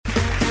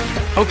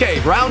Okay,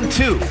 round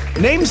two.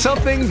 Name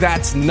something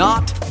that's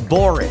not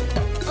boring.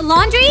 A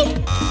laundry?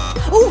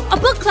 Ooh, a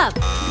book club.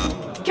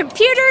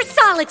 Computer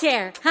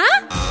solitaire,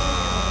 huh?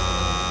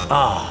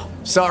 Ah,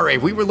 sorry,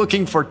 we were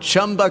looking for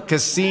Chumba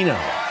Casino.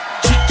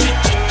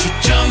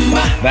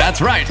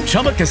 That's right,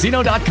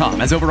 ChumbaCasino.com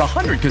has over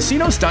 100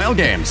 casino-style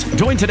games.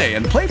 Join today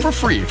and play for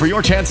free for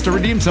your chance to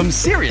redeem some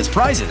serious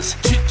prizes.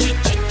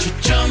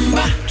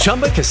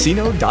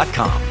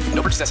 ChumbaCasino.com.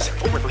 No purchase necessary.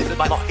 Void where prohibited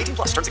by law. 18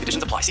 plus. Terms and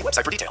conditions apply. See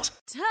website for details.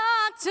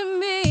 Talk to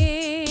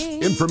me.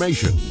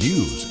 Information,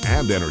 news,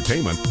 and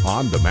entertainment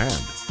on demand.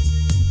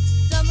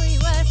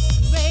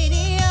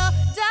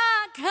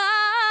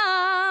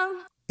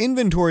 WSRadio.com.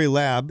 Inventory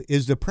Lab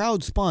is the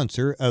proud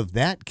sponsor of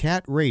That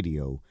Cat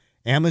Radio.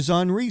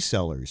 Amazon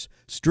resellers.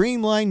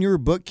 Streamline your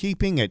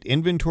bookkeeping at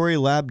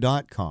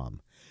inventorylab.com.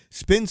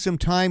 Spend some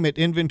time at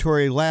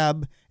Inventory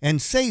Lab and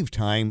save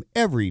time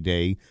every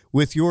day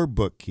with your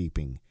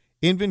bookkeeping.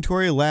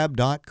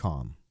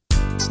 inventorylab.com.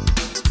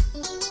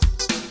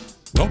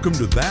 Welcome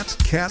to That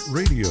Cat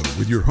Radio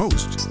with your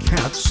host,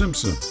 Cat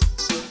Simpson.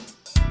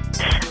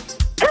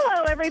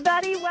 Hello,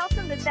 everybody.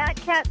 Welcome to That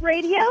Cat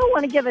Radio. I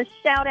want to give a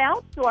shout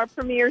out to our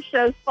premier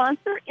show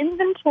sponsor,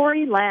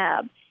 Inventory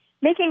Lab.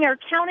 Making our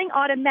accounting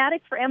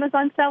automatic for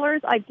Amazon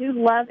sellers. I do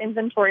love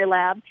Inventory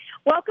Lab.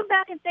 Welcome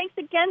back, and thanks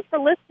again for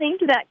listening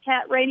to That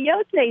Cat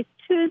Radio. Today's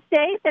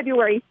Tuesday,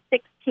 February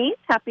 16th.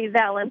 Happy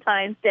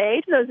Valentine's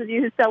Day to those of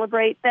you who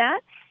celebrate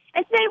that.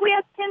 And today we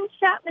have Tim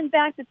Chapman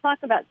back to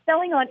talk about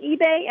selling on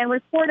eBay and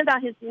report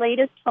about his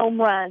latest home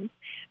runs.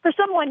 For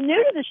someone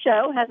new to the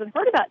show, hasn't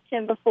heard about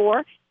Tim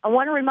before, I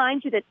want to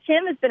remind you that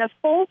Tim has been a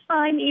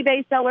full-time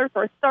eBay seller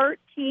for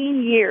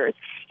 13 years.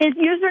 His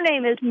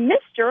username is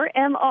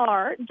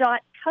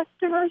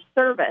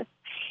MrMR.CustomerService.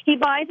 He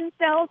buys and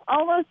sells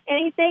almost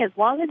anything as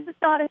long as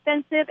it's not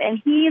offensive,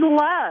 and he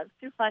loves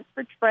to hunt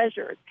for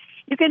treasures.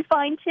 You can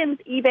find Tim's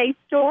eBay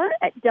store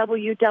at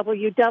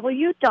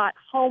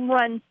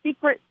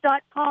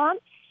www.homerunsecrets.com,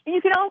 and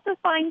you can also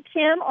find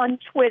Tim on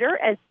Twitter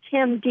as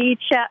Tim D.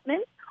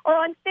 Chapman or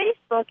on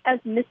Facebook as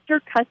Mr.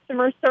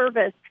 Customer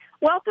Service.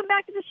 Welcome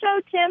back to the show,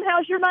 Tim.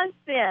 How's your month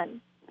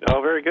been?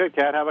 Oh, very good,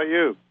 Kat. How about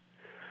you?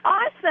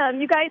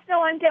 Awesome. You guys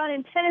know I'm down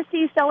in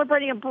Tennessee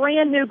celebrating a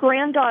brand-new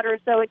granddaughter,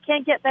 so it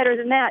can't get better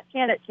than that,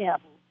 can it, Tim?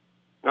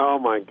 Oh,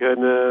 my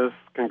goodness.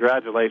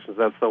 Congratulations.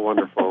 That's so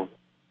wonderful.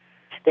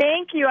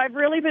 Thank you. I've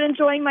really been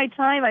enjoying my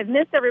time. I've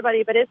missed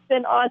everybody, but it's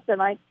been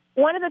awesome.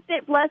 One of the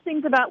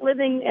blessings about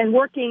living and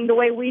working the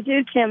way we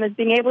do, Tim, is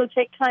being able to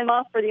take time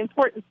off for the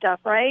important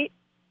stuff, right?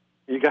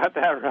 You got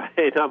that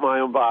right. I'm my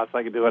own boss.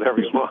 I can do whatever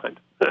you want.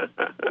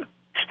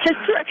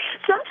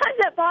 Sometimes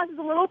that boss is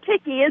a little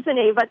picky, isn't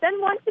he? But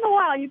then once in a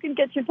while, you can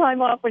get your time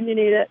off when you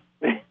need it.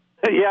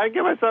 Yeah, I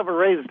give myself a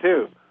raise,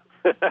 too.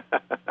 Yeah.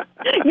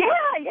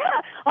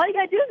 All you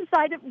got to do is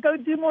decide to go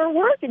do more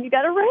work, and you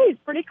got a raise.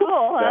 Pretty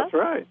cool, huh?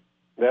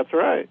 That's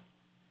right.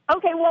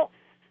 Okay, well,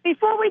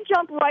 before we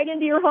jump right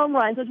into your home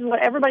runs, which is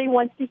what everybody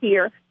wants to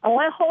hear, I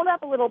want to hold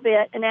up a little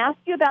bit and ask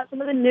you about some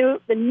of the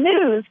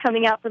news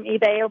coming out from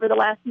eBay over the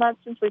last month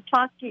since we've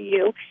talked to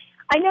you.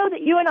 I know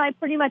that you and I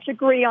pretty much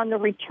agree on the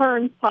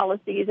returns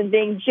policies and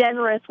being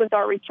generous with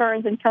our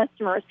returns and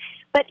customers,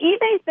 but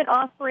eBay's been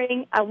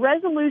offering a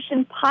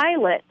resolution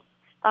pilot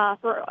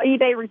for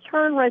eBay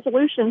Return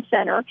Resolution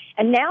Center,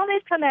 and now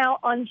they've come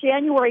out on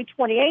January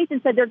 28th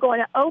and said they're going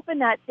to open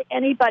that to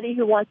anybody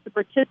who wants to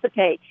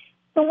participate.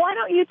 So why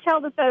don't you tell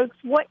the folks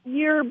what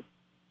your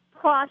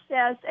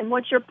process and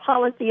what your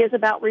policy is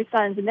about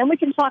refunds, and then we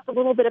can talk a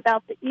little bit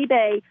about the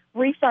eBay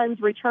Refunds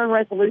Return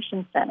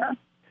Resolution Center.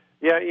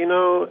 Yeah, I'm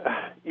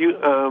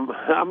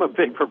a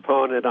big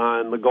proponent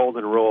on the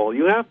golden rule.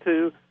 You have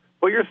to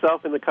put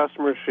yourself in the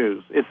customer's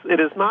shoes.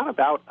 It is not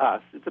about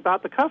us. It's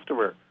about the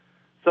customer.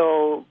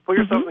 So put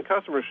yourself in the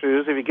customer's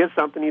shoes. If you get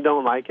something you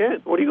don't like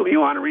it, what do you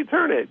want to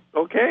return it?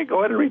 Okay, go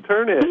ahead and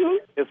return it.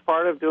 It's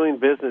part of doing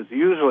business.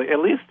 Usually, at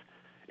least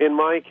in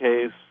my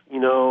case,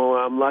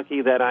 I'm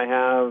lucky that I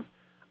have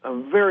a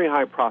very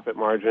high profit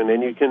margin,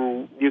 and you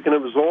can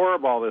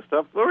absorb all this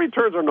stuff. The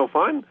returns are no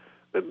fun.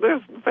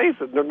 Face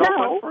it, they're no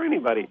fun for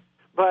anybody.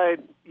 But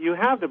you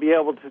have to be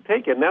able to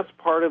take it, and that's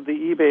part of the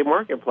eBay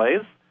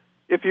marketplace.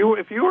 If you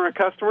were a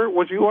customer,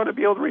 would you want to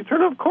be able to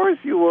return it? Of course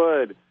you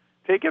would.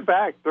 Take it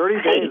back.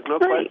 30 days, no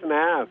question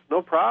asked.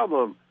 No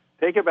problem.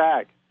 Take it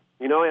back.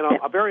 And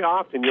very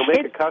often you'll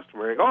make a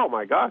customer, oh,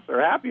 my gosh,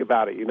 they're happy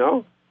about it,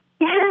 Yeah.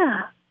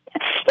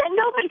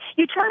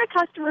 You turn a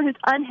customer who's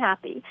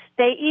unhappy.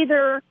 They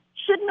either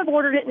shouldn't have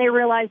ordered it and they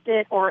realized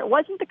it, or it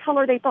wasn't the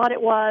color they thought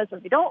it was, or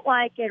they don't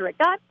like it, or it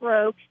got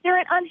broke. They're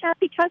an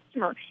unhappy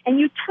customer. And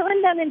you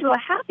turn them into a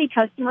happy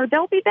customer,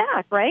 they'll be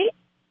back, right?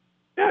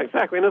 Yeah,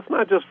 exactly. And it's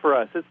not just for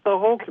us. It's the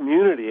whole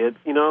community. It's,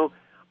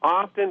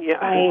 often,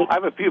 I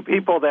have a few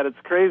people that it's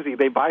crazy.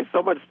 They buy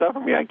so much stuff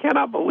from me, I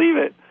cannot believe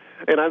it.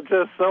 And I'm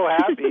just so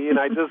happy, and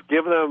I just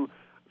give them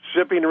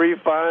shipping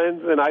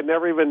refunds, and I've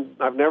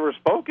never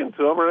spoken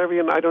to them,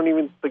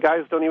 the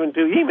guys don't even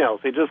do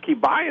emails. They just keep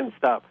buying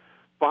stuff.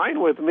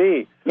 Fine with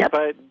me. Yep.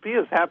 But be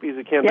as happy as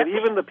you can. Yep. But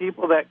even the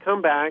people that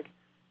come back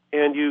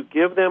and you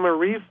give them a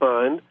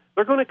refund,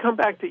 they're going to come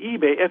back to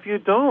eBay. If you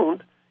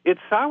don't, it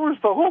sours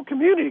the whole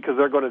community because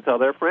they're going to tell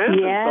their friends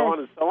and so on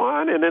and so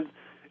on, and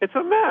it's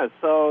a mess.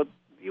 So,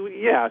 you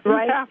have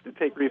to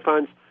take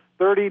refunds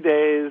 30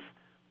 days,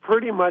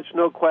 pretty much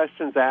no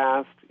questions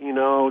asked. You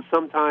know,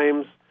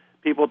 sometimes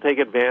people take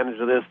advantage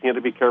of this. You have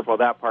to be careful of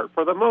that part.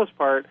 For the most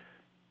part,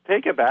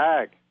 take it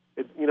back.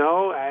 It's just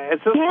part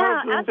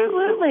of doing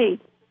absolutely.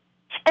 business.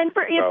 And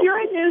if you're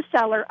a new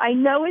seller, I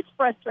know it's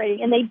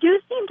frustrating, and they do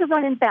seem to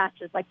run in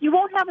batches. Like, you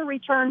won't have a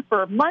return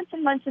for months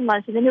and months and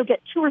months, and then you'll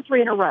get 2 or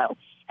 3 in a row.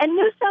 And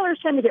new sellers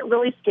tend to get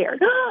really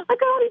scared. I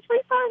got all these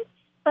refunds.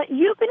 But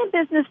you've been in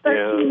business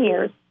 13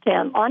 years,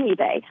 Tim, on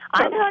eBay.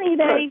 I've been on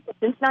eBay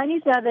since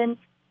 97.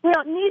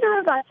 Well, neither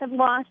of us have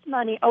lost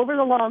money over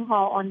the long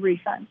haul on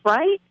refunds,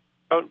 right?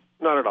 Oh,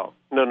 not at all.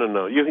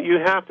 No. You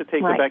have to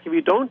take them back. If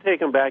you don't take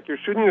them back, you're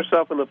shooting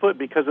yourself in the foot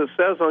because it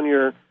says on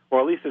your,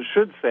 or at least it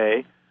should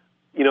say,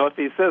 you know, if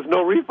he says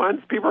no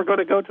refunds, people are going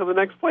to go to the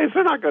next place.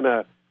 They're not going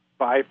to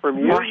buy from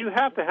you. Right. You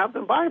have to have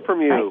them buy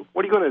from you. Right.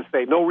 What are you going to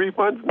say? No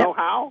refunds? No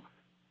how?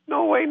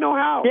 No way, no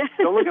how.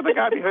 Don't look at the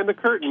guy behind the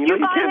curtain. You can't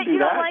do that. You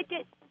don't like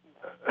it.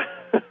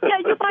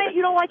 You buy it,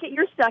 you don't like it,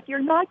 you're stuck.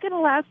 You're not going to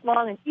last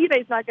long, and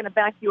eBay's not going to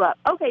back you up.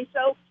 Okay,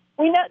 so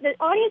we know the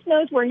audience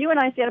knows where you and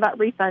I stand about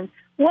refunds.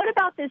 What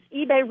about this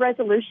eBay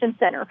Resolution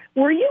Center?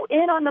 Were you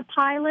in on the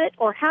pilot,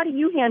 or how do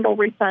you handle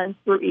refunds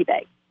through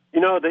eBay?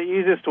 You know, the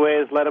easiest way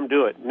is let them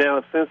do it.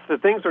 Now, since the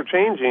things are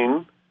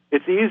changing,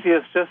 it's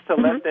easiest just to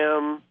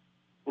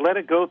let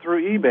it go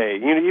through eBay.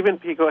 You know, even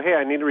people go, hey,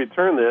 I need to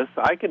return this.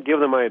 I could give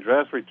them my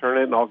address, return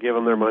it, and I'll give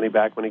them their money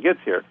back when it gets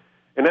here.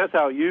 And that's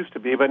how it used to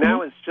be. But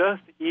now it's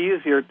just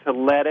easier to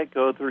let it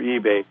go through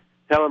eBay.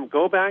 Tell them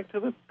go back to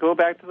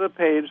the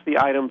page, the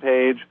item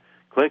page.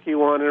 Click you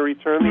want to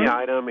return the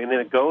item, and then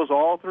it goes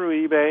all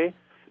through eBay.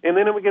 And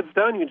then when it gets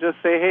done, you just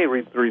say, hey,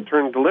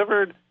 return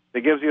delivered.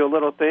 It gives you a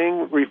little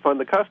thing, refund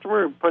the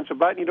customer, punch a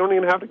button. You don't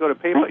even have to go to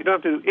PayPal. You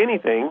don't have to do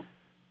anything,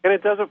 and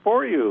it does it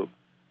for you.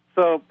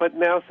 So, but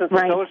now since the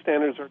seller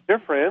standards are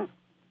different,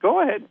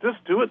 go ahead,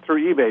 just do it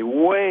through eBay.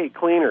 Way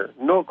cleaner,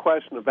 no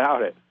question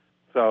about it.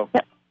 So,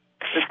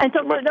 and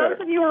so for those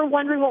of you who are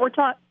wondering what we're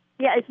talking,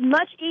 it's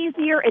much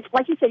easier. It's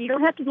like you said, you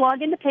don't have to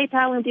log into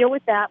PayPal and deal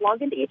with that.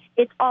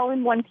 It's all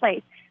in one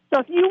place. So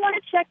if you want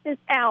to check this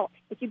out,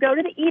 if you go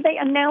to the eBay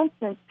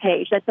announcements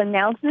page, that's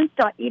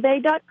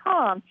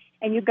announcements.ebay.com,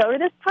 and you go to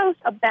this post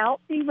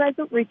about the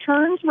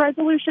returns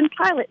resolution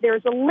pilot,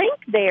 there's a link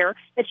there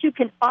that you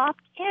can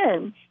opt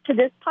in to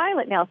this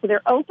pilot now. So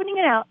they're opening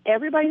it out,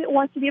 everybody that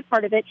wants to be a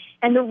part of it.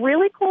 And the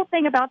really cool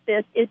thing about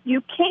this is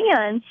you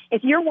can,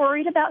 if you're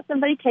worried about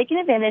somebody taking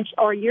advantage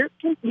or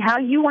how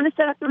you want to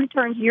set up the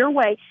returns your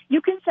way, you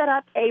can set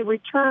up a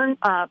return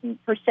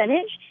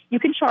percentage. You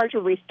can charge a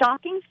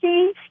restocking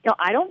fee. You know,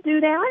 I don't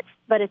do that,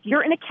 but if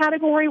you're in a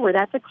category where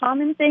that's a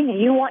common thing and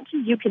you want to,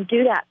 you can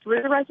do that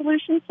through the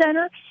Resolution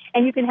Center,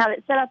 and you can have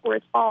it set up where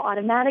it's all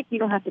automatic. You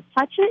don't have to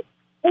touch it.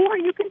 Or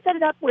you can set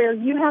it up where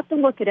you have to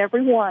look at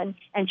every one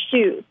and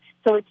choose.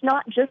 So it's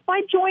not just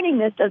by joining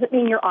this doesn't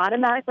mean you're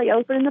automatically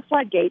opening the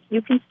floodgates.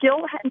 You can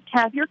still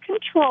have your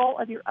control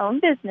of your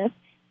own business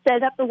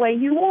set up the way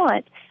you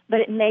want, but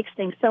it makes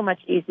things so much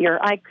easier.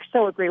 I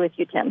so agree with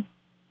you, Tim.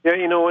 Yeah,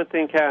 you know one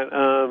thing, Kat,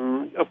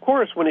 of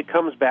course, when it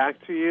comes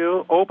back to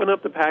you, open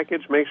up the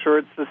package, make sure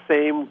it's the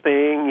same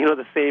thing, you know,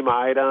 the same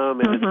item,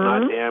 and it's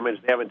not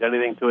damaged, they haven't done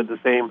anything to it the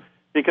same,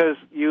 because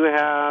you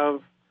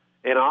have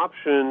an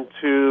option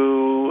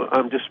to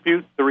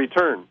dispute the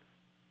return.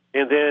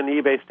 And then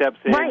eBay steps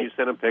in, you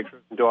send them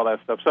pictures and do all that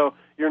stuff. So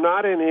you're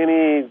not in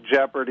any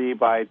jeopardy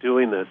by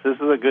doing this. This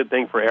is a good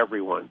thing for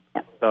everyone.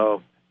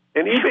 So,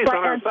 and eBay's on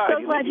our side.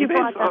 I'm so glad you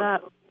brought that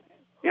up.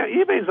 Yeah,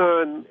 eBay's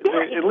on,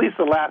 at least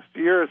the last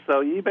year or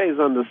so, eBay's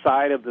on the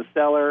side of the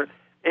seller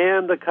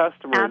and the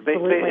customer.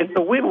 It's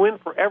a win-win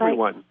for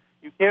everyone.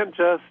 You can't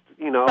just,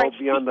 be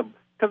on the,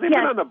 because they've been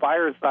on the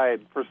buyer's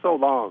side for so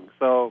long.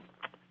 So,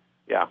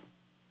 yeah.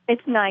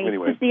 It's nice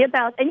to see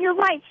about, and you're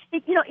right.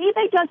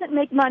 eBay doesn't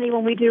make money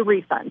when we do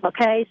refunds,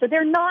 okay? So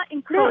they're not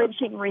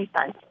encouraging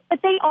refunds.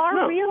 But they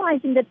are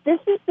realizing that this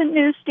is the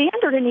new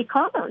standard in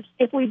e-commerce.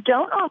 If we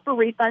don't offer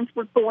refunds,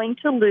 we're going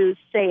to lose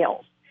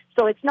sales.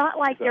 So it's not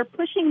like they're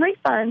pushing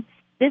refunds.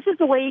 This is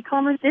the way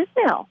e-commerce is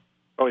now.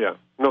 Oh, yeah.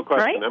 No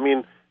question. Right? I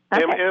mean,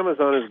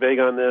 Amazon is big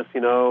on this,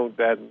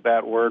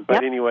 that word.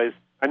 But anyways,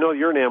 I know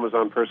you're an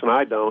Amazon person.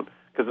 I don't,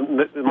 because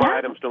my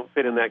items don't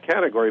fit in that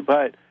category.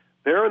 But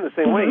they're in the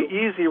same way.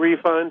 Easy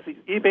refunds.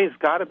 eBay's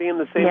got to be in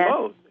the same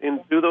boat and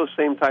do those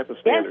same type of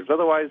standards.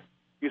 Otherwise,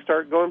 you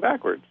start going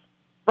backwards.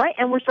 Right,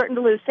 and we're starting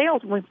to lose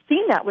sales. We've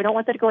seen that. We don't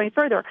want that to go any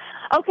further.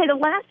 Okay, the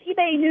last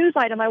eBay news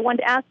item I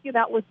wanted to ask you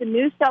about was the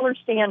new seller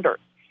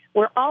standards.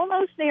 We're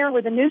almost there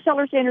where the new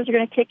seller standards are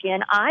going to kick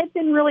in. I've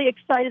been really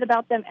excited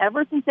about them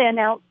ever since they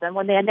announced them.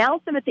 When they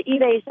announced them at the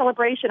eBay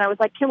celebration, I was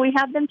like, can we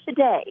have them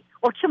today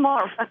or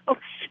tomorrow?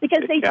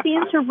 Because they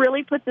seem to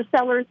really put the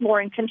sellers more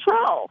in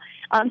control.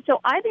 So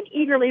I've been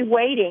eagerly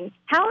waiting.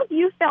 How have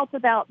you felt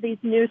about these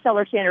new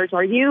seller standards?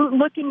 Are you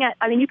looking at,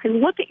 you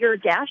can look at your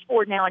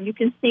dashboard now and you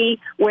can see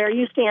where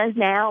you stand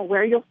now,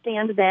 where you'll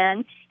stand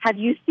then. Have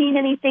you seen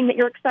anything that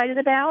you're excited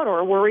about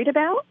or worried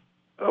about?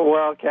 Oh,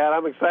 well, Kat,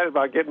 I'm excited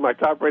about getting my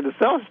top-rated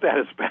seller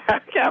status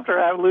back after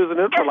losing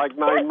it for like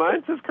 9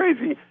 months. It's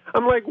crazy.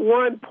 I'm like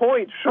 1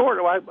 point short,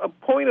 a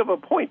point of a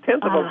point,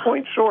 tenth of a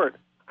point short.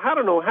 I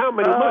don't know how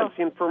many months.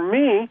 And for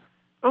me,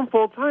 I'm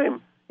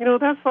full-time.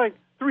 That's like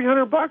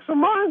 $300 a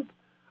month.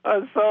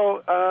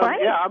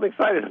 Yeah, I'm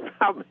excited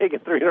about making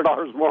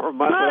 $300 more a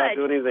month without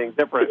doing anything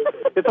different.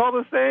 It's all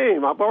the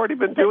same. I've already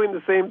been doing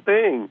the same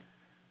thing.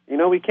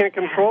 We can't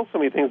control so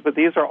many things, but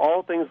these are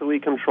all things that we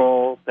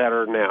control that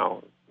are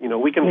now.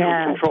 We can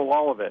control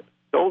all of it.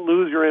 Don't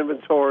lose your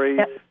inventory,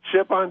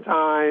 ship on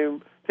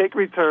time, take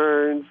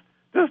returns.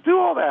 Just do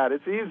all that.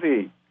 It's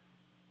easy.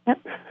 Yep.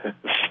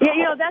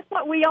 Yeah, that's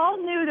what we all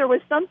knew. There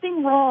was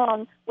something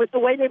wrong with the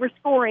way they were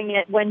scoring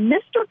it when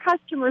Mr.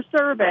 Customer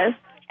Service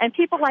and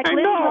people like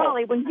Lynn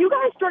Raleigh, when you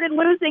guys started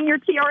losing your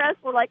TRS,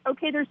 were like,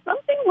 okay, there's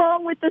something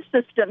wrong with the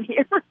system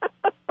here.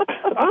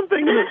 I'm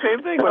thinking the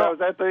same thing when I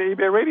was at the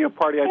eBay radio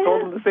party. I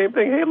told them the same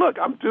thing. Hey, look,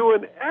 I'm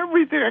doing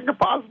everything I could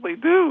possibly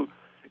do.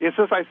 It's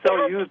just I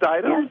sell used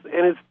items,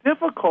 and it's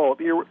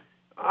difficult. It's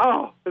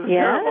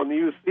terrible. And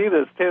you see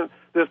this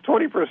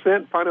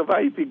 20% final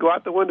value fee go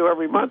out the window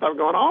every month. I'm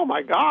going, oh,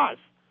 my gosh.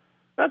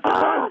 That's a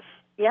bunch.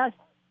 Yes.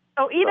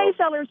 So eBay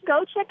sellers,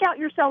 go check out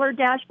your seller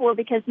dashboard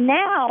because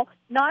now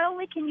not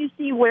only can you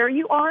see where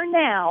you are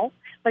now,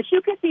 but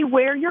you can see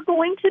where you're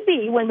going to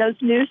be when those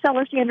new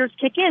seller standards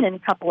kick in a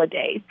couple of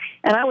days.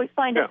 And I always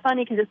find it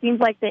funny because it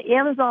seems like the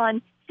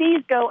Amazon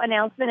Fees Go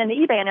announcement and the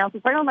eBay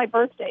announcement right on my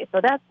birthday,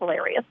 so that's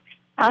hilarious.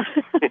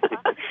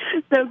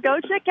 So go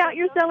check out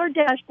your seller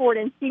dashboard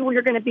and see where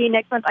you're going to be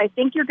next month. I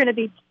think you're going to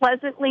be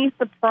pleasantly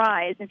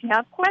surprised. If you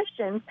have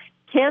questions,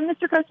 Kim,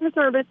 Mr. Customer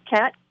Service,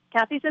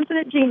 Kathy Simpson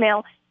at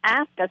Gmail,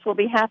 ask us. We'll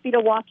be happy to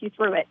walk you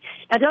through it.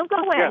 Now, don't go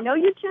away. I know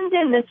you tuned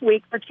in this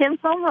week for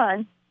Kim's Home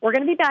Run. We're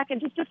going to be back in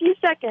just a few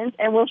seconds,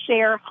 and we'll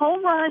share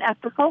home run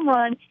after home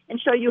run and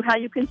show you how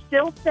you can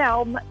still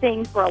sell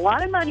things for a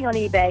lot of money on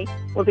eBay.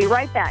 We'll be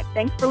right back.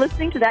 Thanks for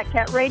listening to That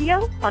Cat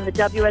Radio on the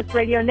WS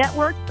Radio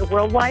Network, the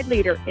worldwide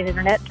leader in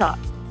Internet talk.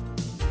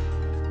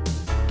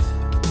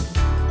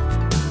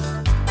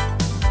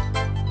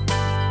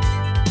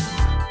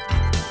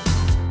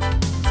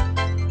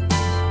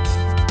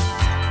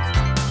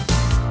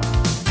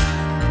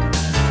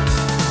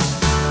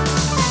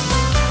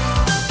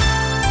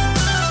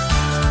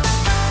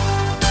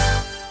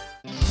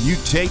 You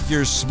take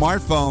your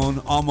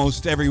smartphone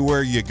almost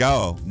everywhere you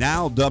go.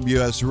 Now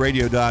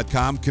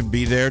WSRadio.com can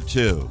be there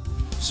too.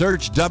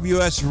 Search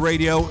WS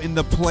Radio in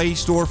the Play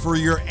Store for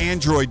your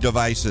Android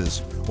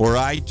devices or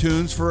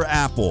iTunes for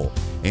Apple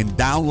and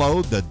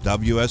download the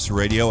WS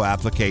Radio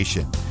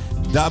application.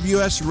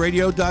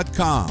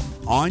 WSRadio.com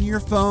on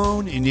your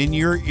phone and in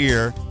your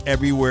ear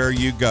everywhere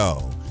you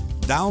go.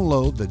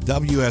 Download the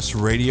WS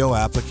Radio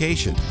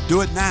application.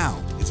 Do it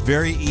now. It's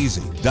very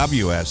easy.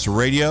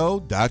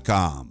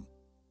 WSRadio.com.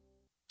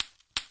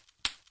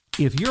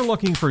 If you're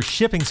looking for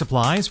shipping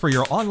supplies for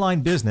your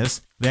online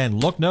business, then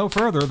look no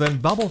further than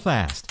Bubble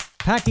Fast.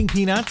 Packing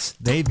peanuts?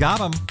 They've got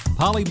them.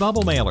 Poly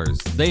bubble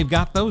mailers? They've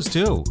got those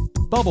too.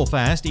 Bubble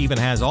Fast even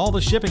has all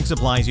the shipping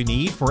supplies you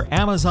need for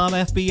Amazon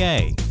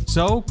FBA.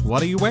 So,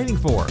 what are you waiting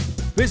for?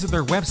 Visit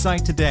their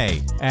website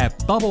today at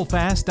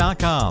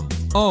bubblefast.com.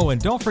 Oh,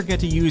 and don't forget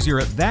to use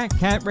your That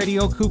Cat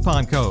Radio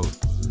coupon code.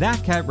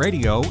 That Cat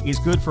Radio is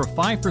good for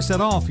 5%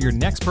 off your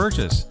next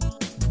purchase.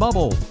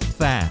 Bubble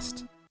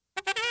Fast.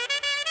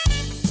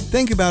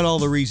 Think about all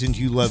the reasons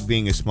you love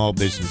being a small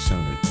business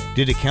owner.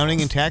 Did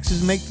accounting and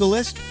taxes make the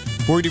list?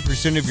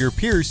 40% of your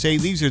peers say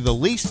these are the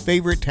least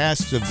favorite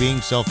tasks of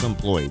being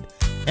self-employed.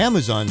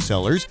 Amazon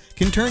sellers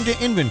can turn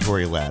to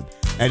Inventory Lab.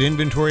 At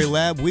Inventory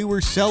Lab, we were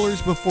sellers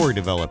before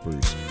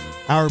developers.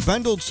 Our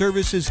bundled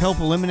services help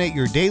eliminate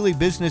your daily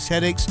business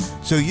headaches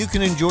so you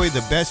can enjoy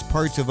the best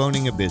parts of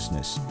owning a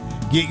business.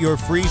 Get your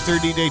free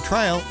 30-day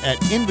trial at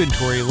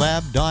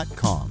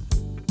inventorylab.com.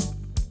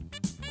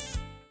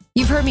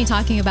 You've heard me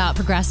talking about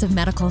Progressive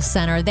Medical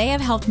Center. They have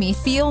helped me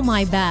feel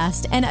my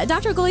best. And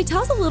Dr. Gully,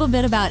 tell us a little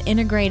bit about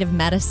integrative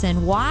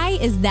medicine. Why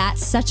is that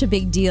such a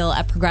big deal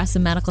at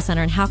Progressive Medical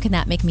Center, and how can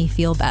that make me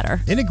feel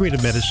better?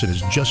 Integrative medicine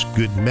is just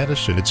good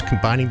medicine. It's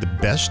combining the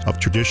best of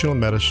traditional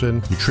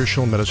medicine,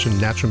 nutritional medicine,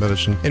 natural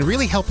medicine, and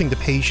really helping the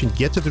patient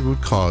get to the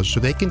root cause so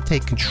they can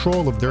take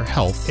control of their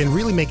health and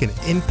really make an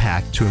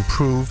impact to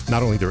improve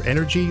not only their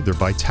energy, their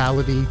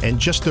vitality, and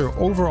just their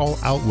overall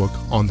outlook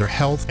on their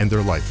health and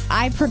their life.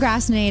 I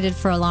procrastinated procrastinated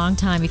for a long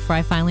time before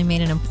I finally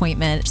made an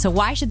appointment. So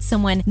why should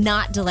someone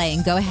not delay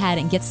and go ahead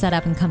and get set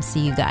up and come see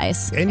you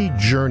guys? Any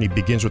journey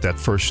begins with that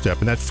first step,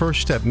 and that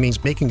first step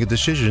means making a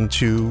decision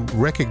to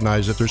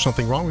recognize that there's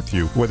something wrong with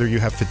you. Whether you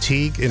have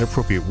fatigue,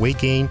 inappropriate weight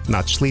gain,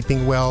 not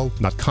sleeping well,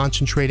 not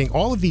concentrating,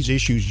 all of these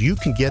issues, you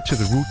can get to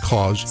the root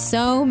cause.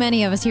 So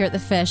many of us here at The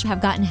Fish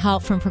have gotten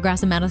help from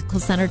Progressive Medical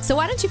Center. So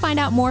why don't you find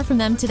out more from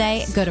them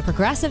today? Go to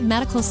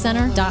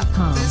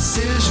progressivemedicalcenter.com. This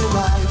is your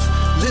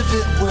life, live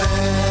it well.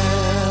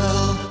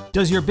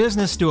 Does your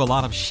business do a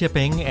lot of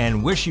shipping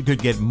and wish you could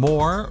get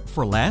more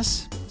for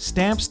less?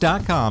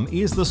 Stamps.com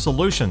is the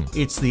solution.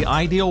 It's the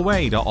ideal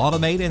way to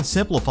automate and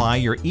simplify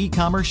your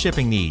e-commerce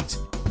shipping needs.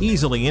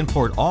 Easily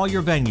import all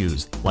your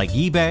venues like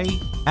eBay,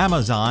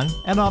 Amazon,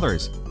 and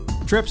others.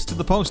 Trips to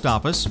the post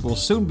office will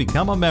soon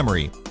become a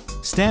memory.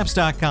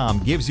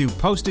 Stamps.com gives you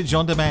postage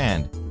on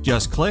demand.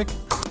 Just click,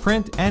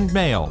 print, and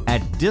mail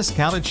at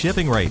discounted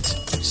shipping rates.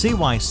 See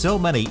why so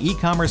many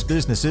e-commerce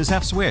businesses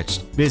have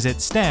switched. Visit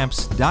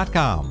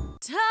Stamps.com.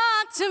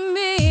 Talk to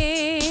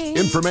me.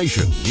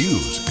 Information,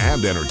 news,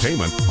 and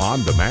entertainment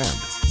on demand.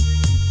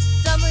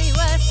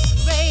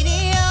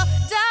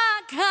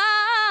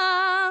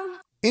 WSRadio.com.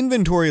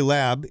 Inventory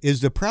Lab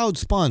is the proud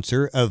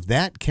sponsor of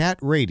That Cat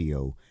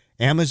Radio.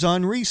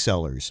 Amazon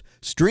resellers,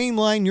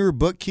 streamline your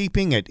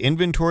bookkeeping at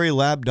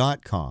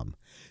inventorylab.com.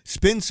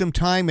 Spend some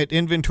time at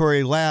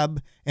Inventory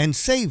Lab and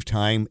save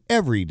time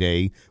every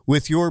day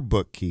with your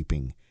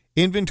bookkeeping.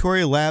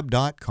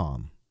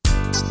 inventorylab.com.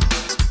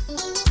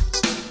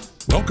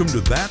 Welcome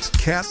to That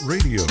Cat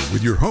Radio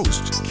with your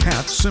host,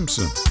 Cat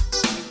Simpson.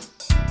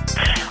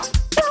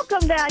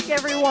 Welcome back,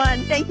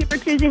 everyone. Thank you for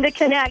choosing to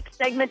connect.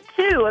 Segment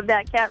 2 of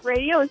That Cat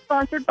Radio is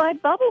sponsored by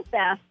Bubble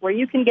Fast, where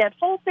you can get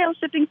wholesale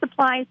shipping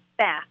supplies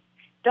fast.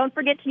 Don't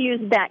forget to use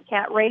That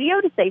Cat Radio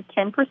to save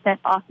 10%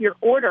 off your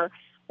order.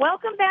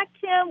 Welcome back,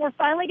 Tim. We're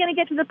finally going to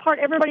get to the part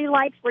everybody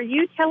likes where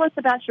you tell us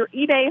about your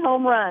eBay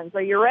home runs.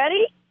 Are you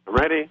ready? I'm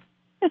ready.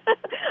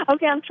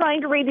 Okay, I'm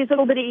trying to read these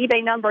little bitty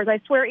eBay numbers. I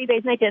swear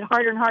eBay's making it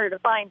harder and harder to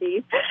find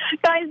these.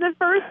 Guys, the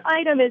first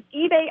item is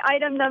eBay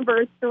item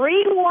number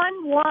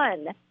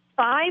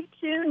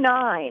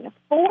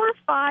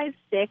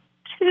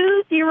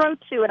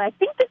 311-529-456-202. And I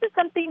think this is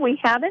something we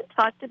haven't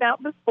talked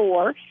about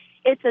before.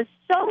 It's a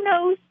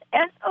Sonos,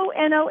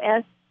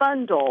 S-O-N-O-S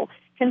bundle.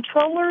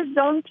 Controllers,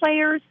 zone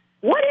players.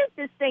 What is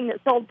this thing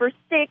that sold for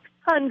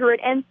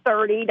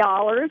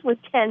 $630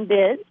 with 10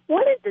 bids?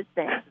 What is this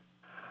thing?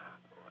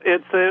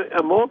 It's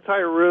a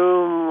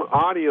multi-room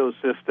audio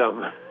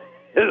system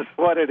is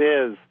what it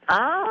is.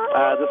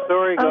 Oh, the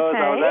story goes,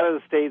 okay. I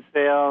was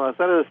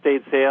at an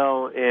estate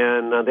sale,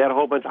 and they had a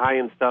whole bunch of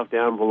high-end stuff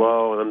down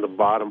below and on the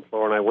bottom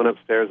floor, and I went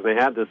upstairs, and they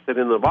had this sit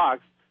in the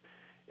box.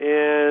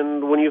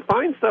 And when you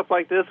find stuff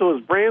like this, it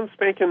was brand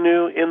spanking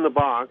new in the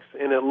box,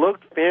 and it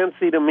looked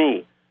fancy to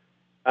me.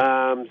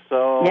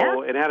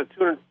 It had a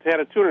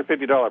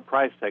 $250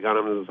 price tag on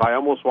it. I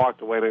almost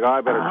walked away, and I go,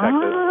 I better check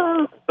this.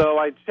 So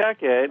I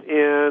check it,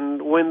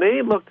 and when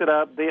they looked it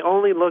up, they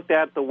only looked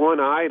at the one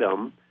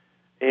item,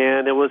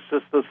 and it was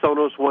just the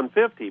Sonos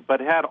 150,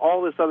 but it had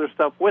all this other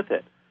stuff with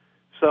it.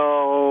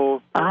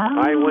 So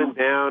I went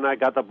down, I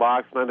got the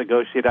box, and I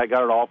negotiated. I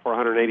got it all for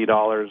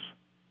 $180,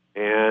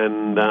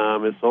 and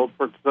it sold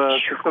for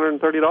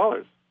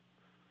 $630.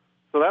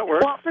 So that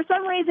works. Well, for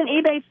some reason,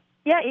 eBay,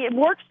 it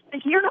works.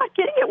 You're not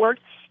kidding, it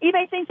works.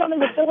 eBay thinks I'm in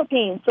the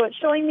Philippines, so it's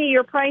showing me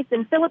your price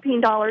in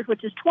Philippine dollars,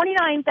 which is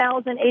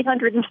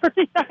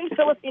 $29,839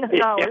 Filipino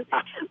dollars.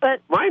 Yeah.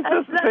 But mine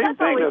says the same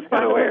thing. That's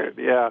kind of weird.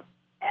 Yeah.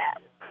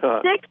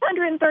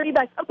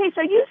 $630. Okay,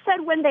 so you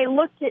said when they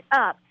looked it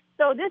up.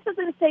 So this is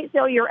an estate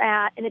sale you're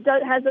at, and it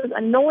has those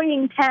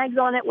annoying tags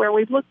on it where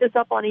we've looked this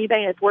up on eBay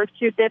and it's worth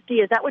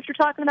 $250. Is that what you're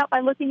talking about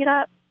by looking it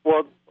up?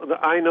 Well,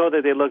 I know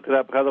that they looked it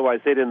up, but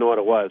otherwise they didn't know what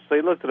it was. So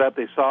they looked it up.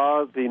 They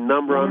saw the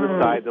number on the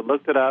side. They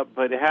looked it up,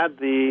 but it had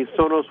the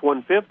Sonos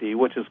 150,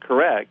 which is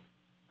correct,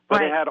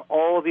 but it had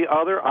all the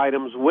other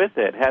items with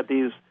it.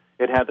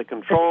 It had the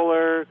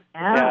controller, it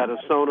had a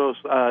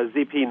Sonos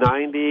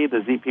ZP90,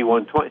 the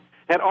ZP120,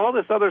 had all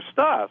this other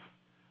stuff.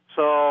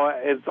 So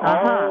it's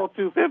all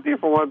 $250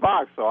 for one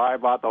box. So I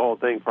bought the whole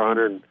thing for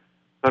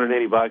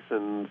 $180,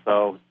 and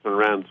so it's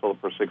around sold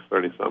for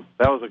 $630. So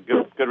that was a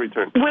good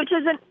return.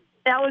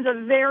 That was a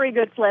very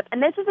good flip.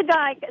 And this is a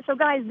guy. So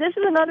guys, this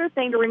is another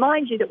thing to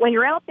remind you that when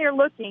you're out there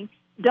looking,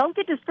 don't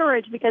get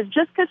discouraged, because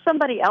just because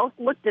somebody else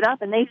looked it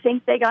up and they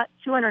think they got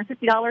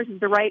 $250 is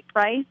the right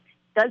price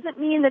doesn't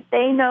mean that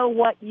they know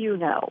what you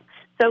know.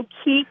 So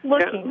keep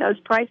looking those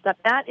price stuff.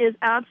 That is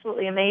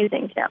absolutely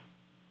amazing, Tim.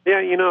 Yeah,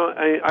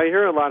 I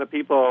hear a lot of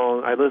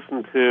people, I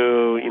listen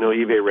to,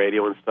 eBay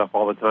radio and stuff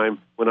all the time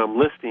when I'm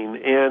listing,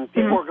 and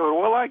people are going,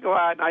 well, I go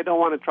out and I don't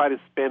want to try to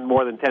spend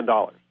more than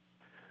 $10.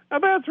 To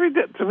me,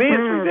 it's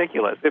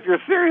ridiculous. If you're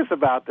serious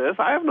about this,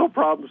 I have no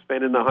problem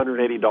spending $180.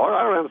 I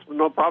don't have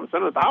no problem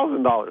spending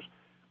 $1,000.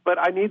 But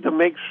I need to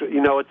make sure,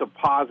 it's a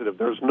positive.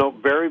 There's no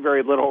very,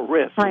 very little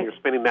risk when you're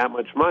spending that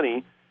much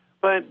money.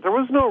 But there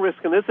was no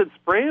risk in this. It's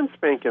brand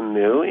spanking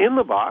new in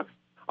the box.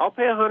 I'll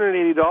pay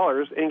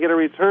 $180 and get a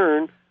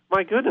return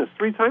my goodness,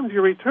 3 times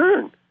your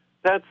return.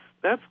 That's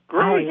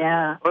great. Oh,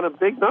 yeah. On a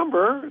big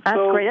number. That's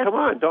so great. come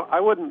on,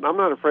 I'm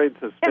not afraid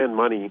to spend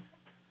money.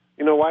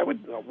 You know, why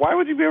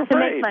would you be afraid? To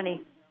make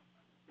money.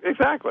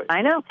 Exactly.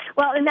 I know.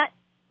 Well, and that's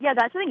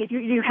the thing. If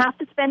you have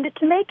to spend it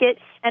to make it,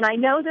 and I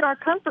know that our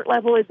comfort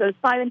level is those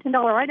 $5 and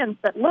 $10 items.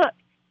 But look,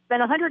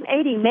 spend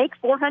 $180, make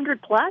 $400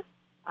 plus.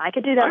 I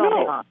could do that all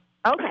day long.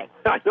 Okay.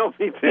 I know,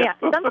 me too. Yeah.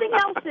 Something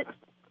else that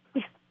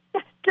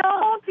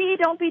don't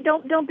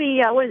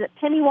be. What is it?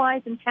 Penny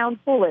wise and pound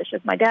foolish,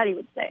 as my daddy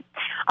would say.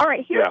 All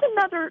right. Here's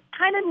another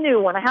kind of new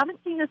one. I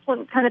haven't seen this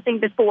one kind of thing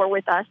before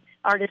with us.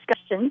 Our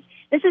discussions.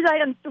 This is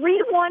item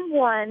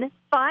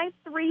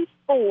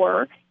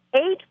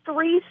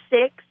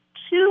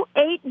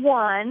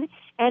 311-534-836-281,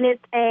 and it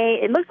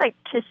looks like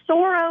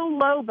Tesoro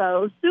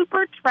Lobo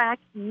Super Track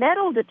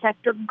metal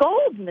detector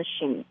gold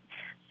machine.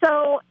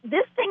 So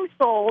this thing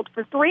sold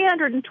for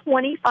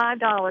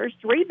 $325,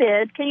 3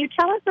 bids. Can you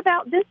tell us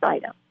about this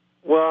item?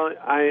 Well,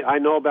 I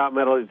know about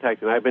metal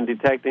detecting. I've been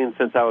detecting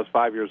since I was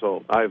 5 years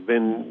old. I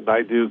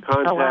do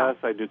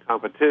contests, I do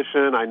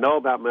competition. I know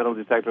about metal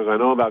detectors. I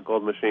know about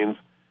gold machines.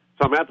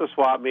 So I'm at the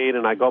swap meet,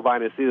 and I go by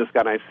and I see this guy,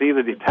 and I see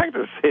the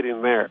detector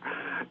sitting there.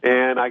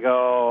 And I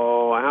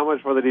go, how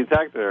much for the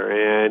detector?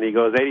 And he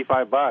goes,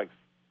 $85.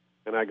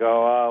 And I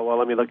go, well,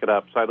 let me look it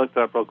up. So I looked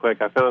it up real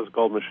quick. I found it was a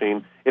gold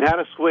machine. It had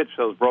a switch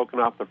that was broken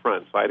off the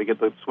front, so I had to get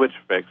the switch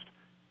fixed.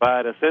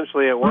 But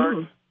essentially it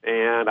worked,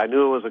 and I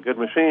knew it was a good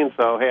machine,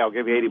 so, hey, I'll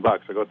give you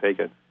 $80. So go take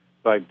it.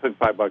 So I took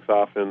 $5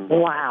 off and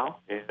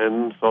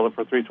sold it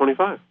for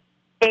 $325.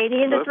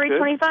 80 into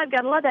 325.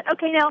 Gotta love that.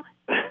 Okay, now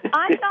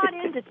I'm not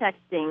into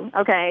texting.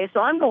 Okay,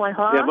 so I'm going,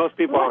 huh? Yeah, most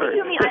people aren't. What do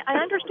you mean? I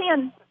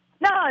understand.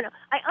 No.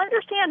 I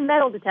understand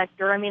metal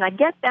detector. I mean, I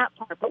get that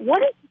part. But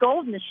what is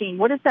gold machine?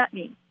 What does that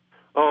mean?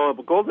 Oh,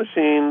 a gold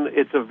machine,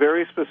 it's a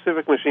very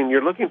specific machine.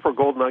 You're looking for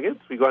gold nuggets.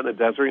 We go out in the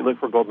desert and look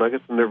for gold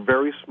nuggets, and they're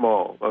very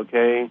small,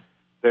 okay?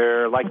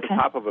 They're like the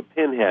top of a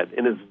pinhead,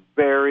 and it's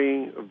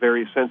very,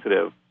 very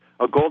sensitive.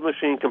 A gold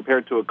machine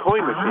compared to a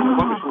coin machine, a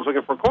coin machine is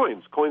looking for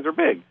coins. Coins are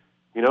big.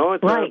 You know,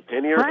 it's a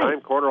penny or a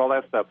dime, quarter, all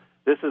that stuff.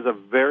 This is a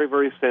very,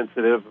 very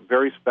sensitive,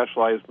 very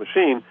specialized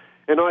machine.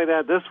 And not only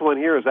that, this one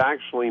here is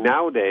actually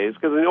nowadays,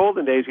 because in the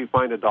olden days you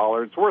find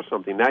 $1, it's worth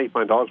something. Now you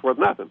find $1 worth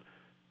nothing.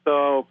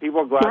 So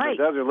people go out in the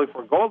desert and look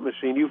for a gold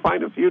machine. You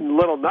find a few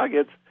little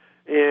nuggets,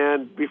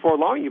 and before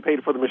long you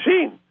paid for the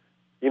machine.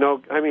 You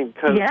know, I mean,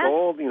 because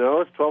gold, you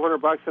know, it's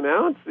 $1,200 an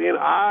ounce. You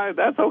know,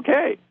 that's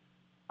okay.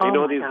 You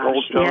know, these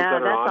gold shows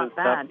that are on and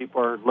stuff,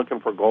 people are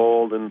looking for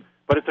gold,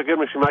 but it's a good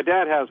machine. My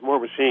dad has more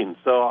machines,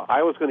 so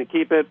I was going to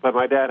keep it, but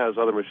my dad has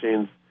other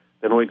machines,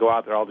 and when we go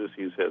out there, I'll just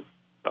use his.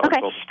 So,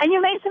 okay, and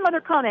you made some other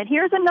comment.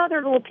 Here's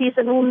another little piece,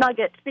 a little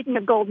nugget. Speaking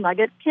of gold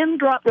nuggets, Kim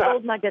drops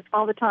gold nuggets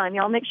all the time.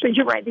 Y'all make sure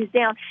you write these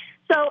down.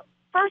 So,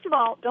 first of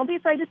all, don't be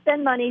afraid to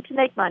spend money to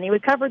make money. We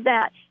covered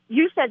that.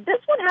 You said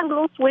this one had a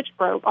little switch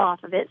broke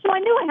off of it, so I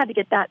knew I had to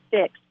get that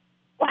fixed.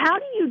 Well, how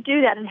do you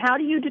do that, and how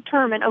do you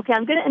determine, okay,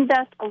 I'm going to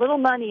invest a little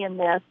money in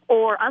this,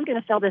 or I'm going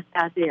to sell this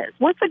as is?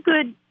 What's a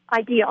good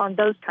idea on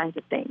those kinds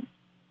of things?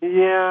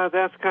 Yeah,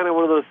 that's kind of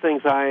one of those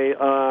things.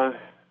 A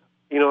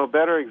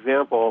better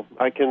example,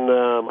 I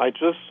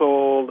just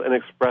sold an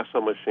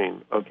espresso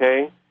machine,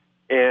 okay?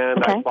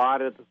 And I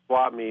bought it at the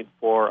swap meet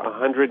for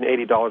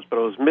 $180, but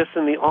it was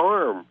missing the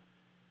arm.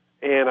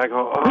 And I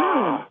go,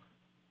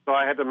 So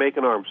I had to make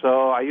an arm.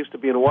 So I used to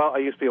be a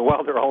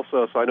welder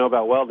also, so I know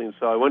about welding.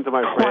 So I went to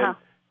my friend.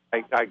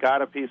 I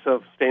got a piece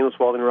of stainless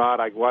welding rod.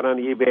 I went on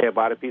eBay. I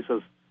bought a piece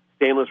of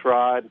stainless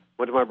rod.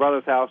 Went to my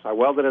brother's house. I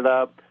welded it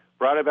up,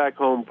 brought it back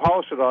home,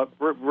 polished it up,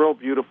 real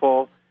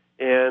beautiful.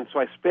 And so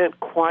I spent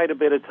quite a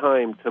bit of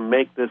time to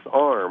make this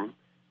arm.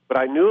 But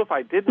I knew if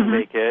I didn't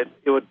make it,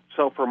 it would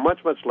sell for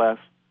much, much less.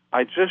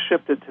 I just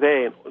shipped it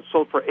today, and it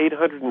sold for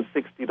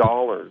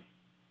 $860.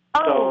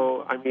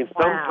 So, I mean,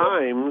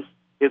 sometimes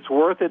it's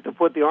worth it to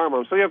put the arm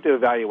on. So you have to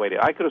evaluate it.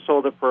 I could have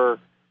sold it for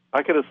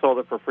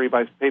free.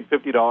 I paid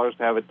 $50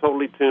 to have it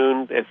totally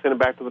tuned and send it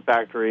back to the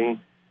factory,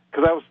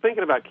 because I was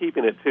thinking about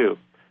keeping it too.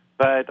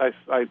 But I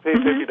paid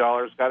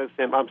 $50, got it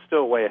sent. I'm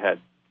still way ahead.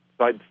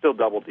 So I still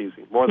doubled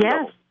easy, more than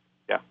double.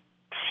 Yeah.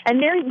 And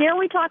there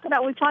we've talked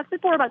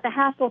before about the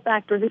hassle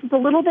factor. This is a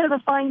little bit of a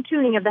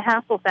fine-tuning of the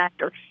hassle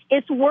factor.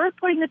 It's worth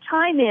putting the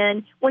time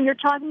in when you're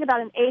talking about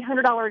an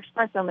 $800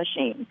 espresso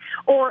machine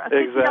or a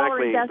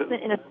 $50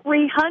 investment in a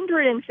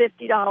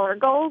 $350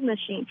 gold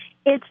machine.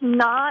 It's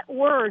not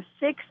worth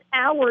 6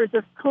 hours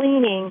of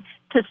cleaning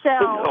to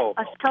sell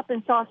a cup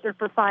and saucer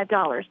for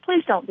 $5.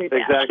 Please don't do that.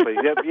 Exactly.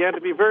 You have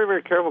to be very,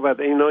 very careful about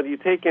that. You know, you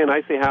take in,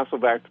 I say hassle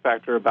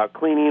factor about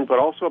cleaning, but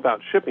also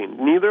about shipping.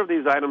 Neither of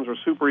these items are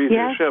super easy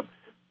to ship.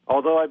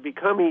 Although I'm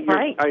becoming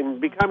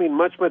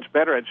much, much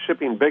better at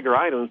shipping bigger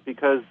items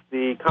because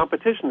the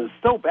competition is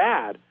so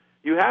bad.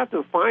 You have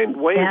to find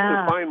ways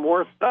to find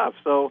more stuff.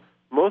 So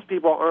most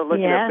people aren't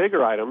looking at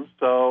bigger items.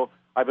 So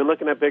I've been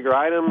looking at bigger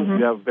items.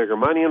 You have bigger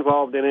money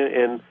involved in it,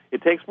 and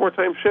it takes more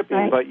time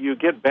shipping, but you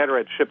get better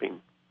at shipping.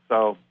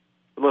 So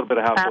a little bit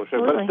of household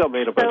shipping, but it still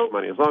made a bunch of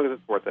money as long as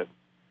it's worth it.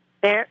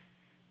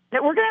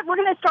 We're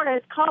gonna start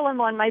a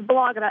column on my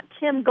blog about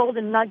Tim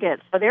Golden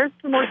Nuggets. So there's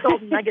some more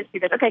Golden Nuggets for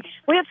you guys. Okay,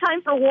 we have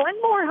time for one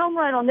more home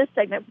run on this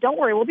segment. Don't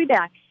worry, we'll be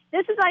back.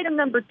 This is item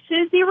number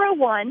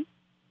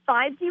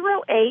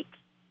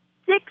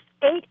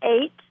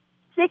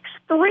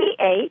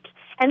 201-508-688-638,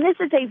 and this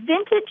is a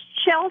vintage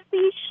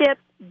Chelsea ship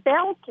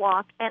bell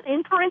clock, and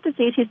in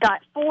parentheses, he's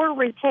got for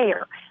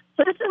repair.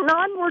 So this is a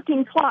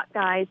non-working clock,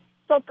 guys,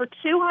 sold for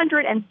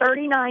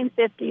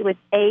 $239.50 with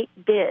 8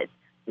 bids.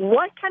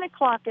 What kind of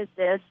clock is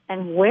this,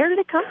 and where did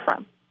it come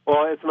from?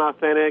 Well, it's an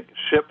authentic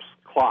ship's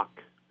clock,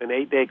 an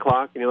 8-day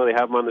clock. You know, they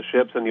have them on the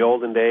ships in the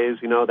olden days.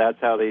 You know, that's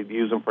how they'd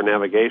use them for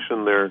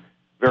navigation. They're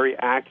very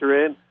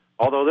accurate,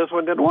 although this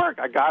one didn't work.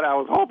 I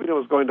was hoping it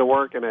was going to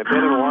work, and it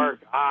didn't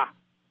work.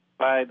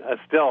 But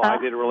still, I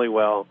did really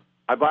well.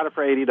 I bought it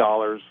for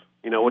 $80,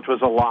 you know, which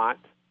was a lot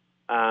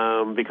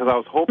because I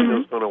was hoping it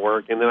was going to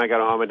work, and then I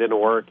got home, it didn't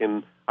work,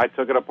 and I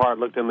took it apart,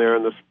 looked in there,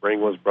 and the spring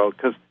was broke.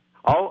 Because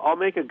I'll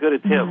make a good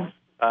attempt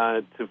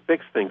to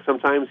fix things.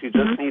 Sometimes you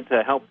just need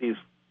to help these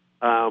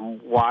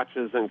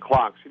watches and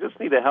clocks. You just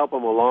need to help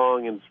them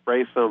along and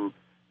spray some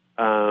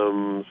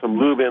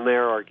lube in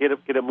there or get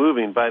it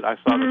moving. But I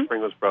saw the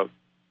spring was broke,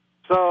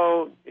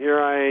 so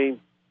I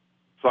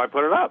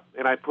put it up,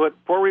 and I put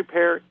for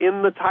repair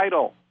in the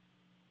title,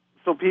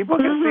 so people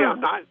can see.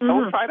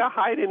 Don't try to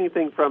hide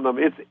anything from them.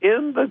 It's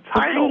in the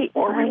title,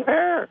 for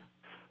repair.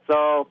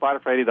 So bought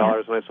it for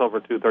 $80, and I sold for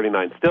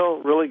 $239.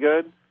 Still really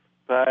good.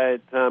 But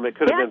it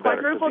could have been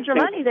better. Quadrupled your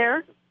money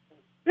there.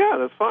 Yeah,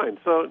 that's fine.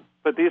 So,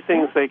 but these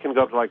things, they can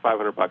go up to like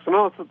 $500. And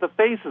also, the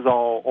face is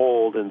all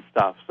old and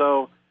stuff.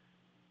 So,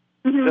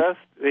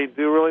 they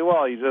do really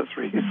well. You just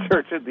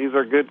research it. These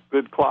are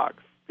good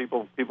clocks.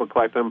 People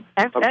collect them.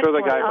 I'm sure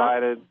the guy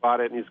bought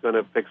it, and he's going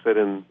to fix it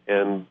and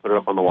put it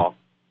up on the wall.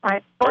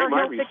 Right. Or he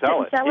might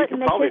resell it. He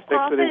can probably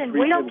fix it and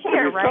we don't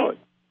care, right?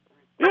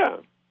 Yeah.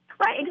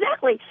 Right,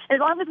 exactly. As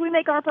long as we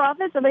make our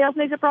profit, somebody else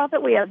makes a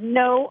profit, we have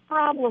no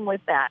problem with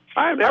that.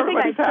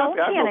 Everybody's happy.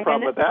 I have no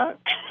problem with that.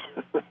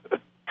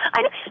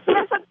 I know.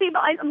 That's what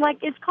people. I'm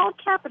like, it's called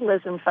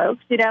capitalism,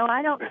 folks. You know,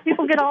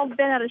 people get all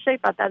bent out of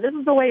shape about that. This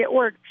is the way it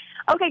works.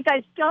 Okay,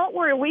 guys, don't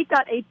worry. We've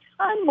got a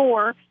ton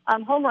more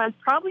home runs,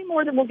 probably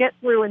more than we'll get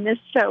through in this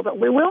show. But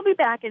we will be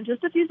back in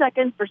just a few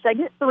seconds for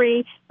segment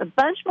 3. A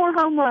bunch more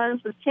home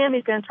runs with Tim.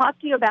 He's going to talk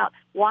to you about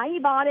why he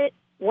bought it,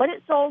 what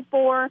it sold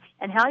for,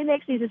 and how he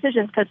makes these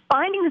decisions. Because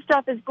finding the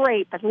stuff is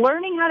great, but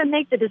learning how to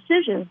make the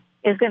decisions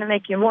is going to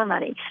make you more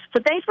money.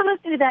 So thanks for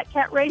listening to That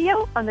Cat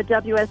Radio on the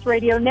WS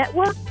Radio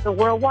Network, the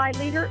worldwide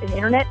leader in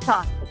Internet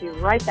talk. We'll be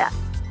right back.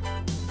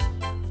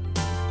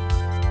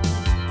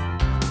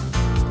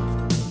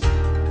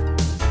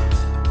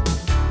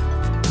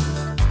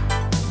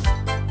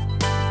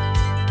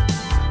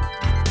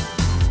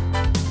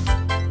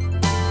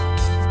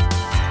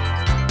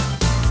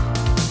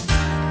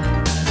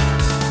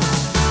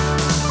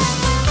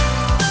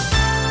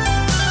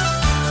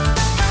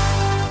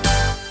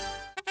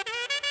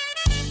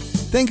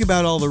 Think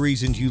about all the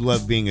reasons you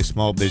love being a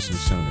small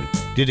business owner.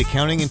 Did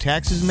accounting and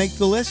taxes make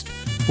the list?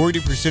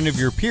 40% of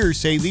your peers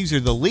say these are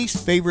the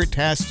least favorite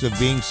tasks of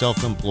being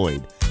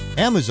self-employed.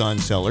 Amazon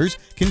sellers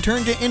can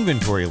turn to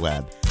Inventory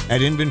Lab.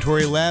 At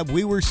Inventory Lab,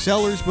 we were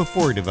sellers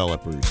before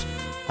developers.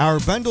 Our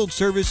bundled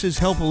services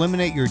help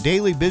eliminate your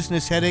daily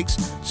business headaches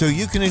so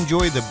you can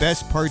enjoy the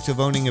best parts of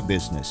owning a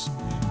business.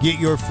 Get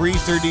your free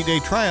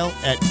 30-day trial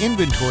at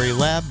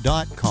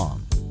inventorylab.com.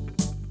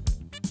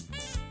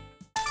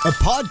 A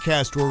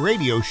podcast or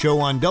radio show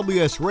on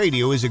WS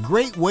Radio is a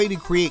great way to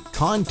create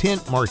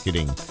content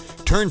marketing.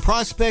 Turn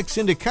prospects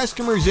into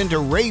customers into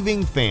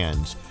raving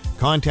fans.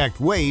 Contact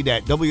Wade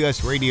at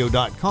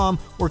WSRadio.com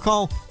or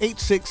call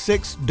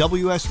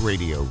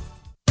 866-WS-RADIO.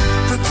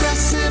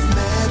 Progressive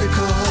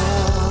Medical.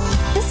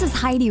 This is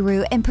Heidi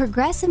Rue, and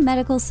Progressive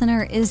Medical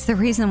Center is the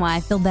reason why I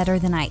feel better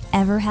than I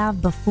ever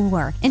have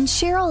before. And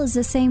Cheryl is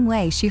the same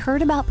way. She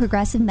heard about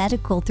Progressive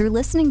Medical through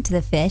listening to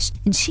The Fish,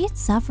 and she had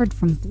suffered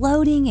from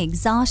bloating,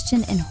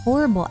 exhaustion, and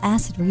horrible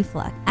acid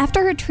reflux.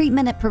 After her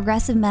treatment at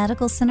Progressive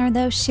Medical Center,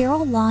 though,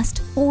 Cheryl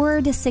lost 4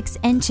 to 6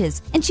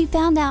 inches, and she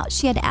found out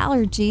she had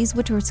allergies,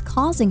 which was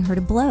causing her to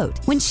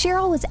bloat. When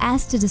Cheryl was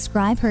asked to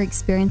describe her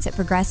experience at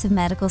Progressive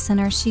Medical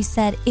Center, she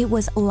said it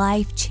was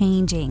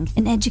life-changing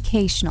and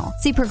educational.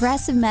 See,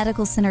 Progressive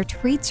Medical Center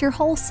treats your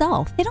whole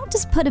self. They don't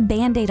just put a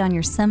Band-Aid on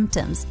your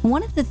symptoms.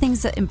 One of the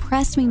things that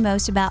impressed me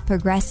most about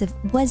Progressive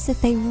was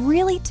that they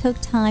really took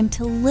time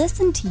to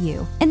listen to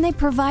you, and they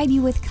provide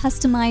you with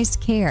customized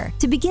care.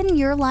 To begin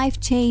your life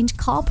change,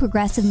 call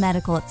Progressive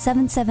Medical at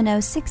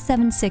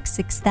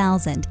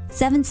 770-676-6000.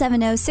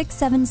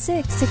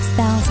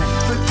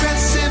 770-676-6000.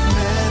 Progressive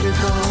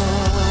Medical.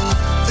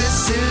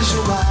 This is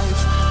your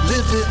life.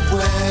 Live it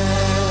well.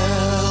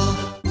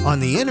 On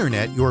the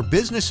internet, your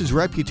business's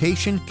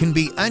reputation can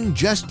be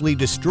unjustly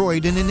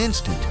destroyed in an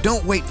instant.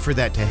 Don't wait for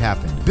that to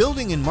happen.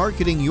 Building and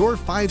marketing your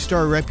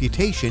 5-star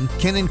reputation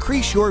can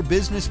increase your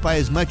business by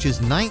as much as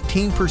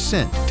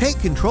 19%. Take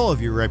control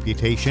of your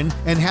reputation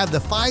and have the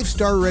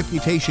 5-star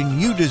reputation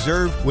you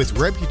deserve with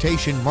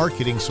Reputation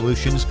Marketing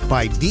Solutions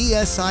by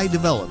DSI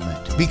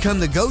Development. Become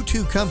the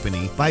go-to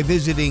company by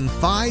visiting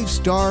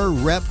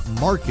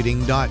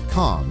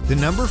 5starrepmarketing.com. The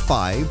number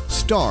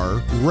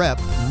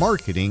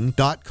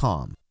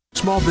 5starrepmarketing.com.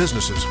 Small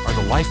businesses are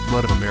the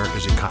lifeblood of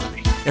America's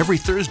economy. Every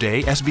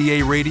Thursday,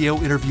 SBA Radio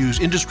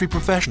interviews industry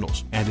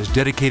professionals and is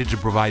dedicated to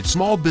provide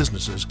small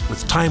businesses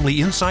with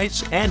timely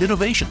insights and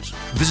innovations.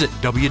 Visit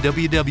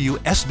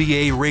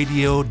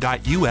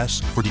www.sbaradio.us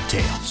for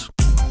details.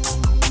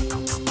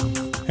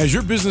 Has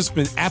your business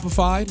been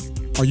appified?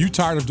 Are you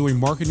tired of doing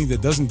marketing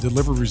that doesn't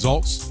deliver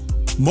results?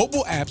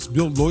 Mobile apps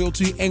build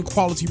loyalty and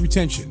quality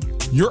retention.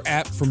 Your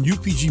app from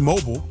UPG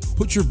Mobile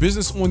puts your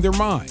business on their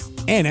mind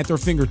and at their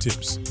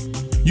fingertips.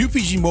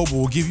 UPG Mobile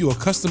will give you a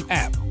custom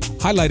app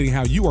highlighting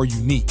how you are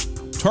unique,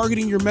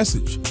 targeting your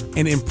message,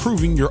 and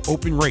improving your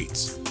open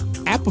rates.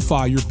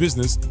 Appify your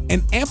business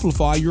and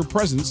amplify your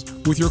presence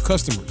with your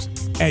customers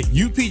at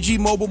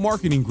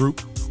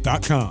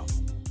upgmobilemarketinggroup.com.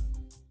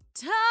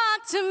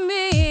 Talk to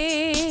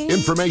me.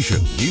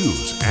 Information,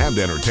 news, and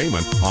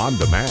entertainment on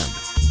demand.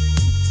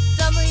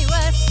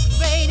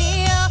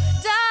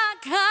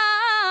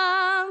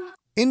 WSRadio.com.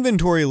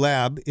 Inventory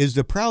Lab is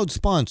the proud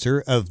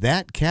sponsor of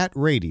That Cat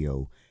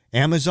Radio.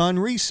 Amazon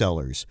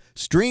resellers,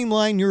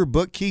 streamline your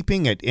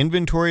bookkeeping at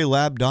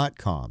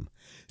inventorylab.com.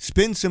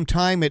 Spend some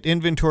time at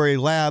Inventory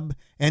Lab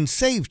and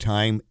save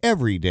time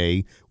every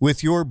day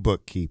with your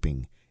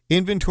bookkeeping.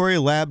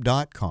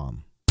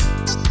 inventorylab.com.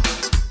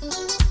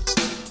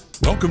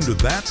 Welcome to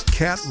That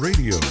Cat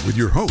Radio with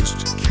your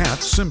host,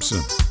 Cat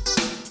Simpson.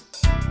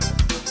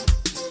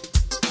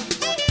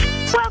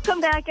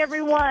 Welcome back,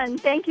 everyone.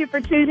 Thank you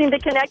for choosing to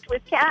connect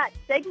with Cat.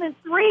 Segment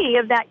 3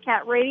 of That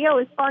Cat Radio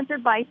is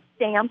sponsored by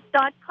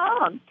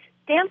Stamps.com.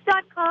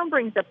 Stamps.com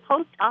brings the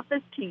post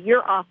office to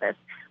your office.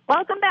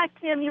 Welcome back,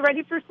 Tim. You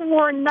ready for some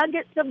more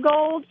nuggets of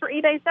gold for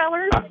eBay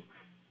sellers?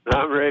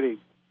 I'm ready.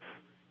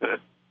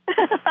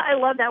 I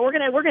love that. We're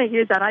gonna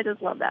use that. I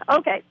just love that.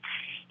 Okay.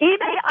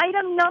 eBay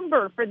item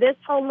number for this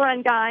home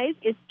run, guys,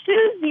 is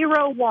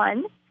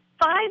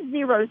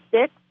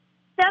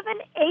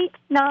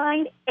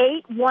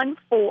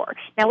 201-506-789814.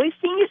 Now, we've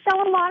seen you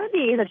sell a lot of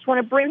these. I just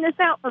want to bring this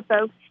out for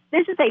folks.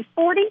 This is a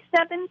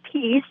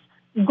 47-piece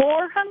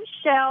Gorham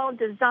Shell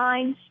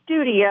Design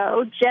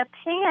Studio,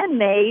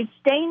 Japan-made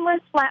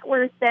stainless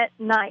flatware set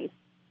knife.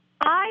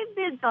 5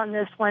 bids on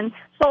this one,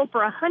 sold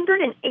for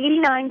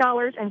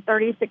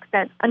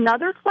 $189.36.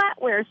 Another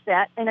flatware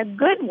set and a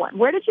good one.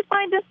 Where did you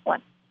find this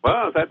one?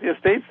 Well, it was at the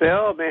estate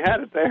sale, and they had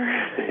it there,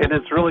 and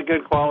it's really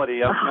good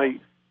quality.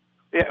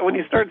 When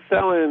you start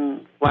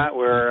selling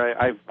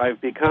flatware, I've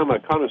become a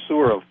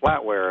connoisseur of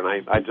flatware, and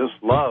I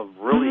just love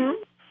really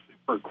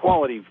super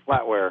quality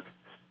flatware.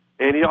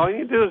 And all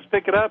you do is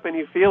pick it up, and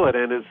you feel it,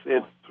 and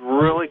it's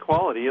really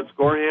quality. It's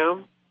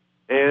Gorham,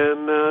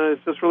 and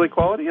it's just really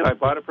quality. And I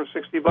bought it for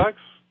 $60,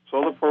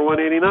 sold it for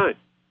 $189.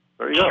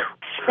 There you go.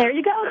 There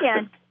you go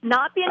again.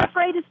 Not being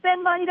afraid to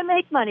spend money to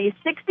make money.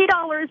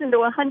 $60 into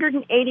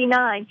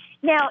 $189.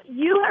 Now,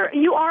 you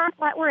are a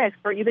flatware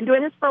expert. You've been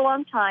doing this for a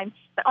long time.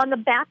 But on the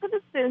back of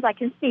the spoons, I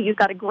can see you've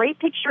got a great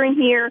picture in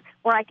here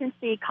where I can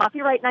see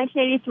copyright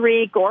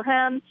 1983,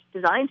 Gorham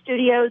Design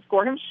Studios,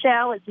 Gorham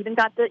Shell. It's even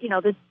got the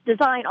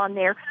design on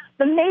there.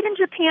 The made in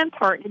Japan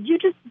part, did you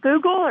just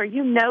Google or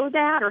you know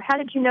that? Or how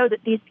did you know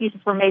that these pieces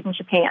were made in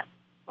Japan?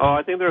 Oh,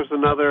 I think there's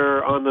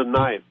another on the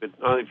knife.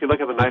 If you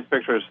look at the knife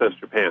picture, it says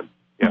Japan.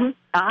 Yeah. Okay.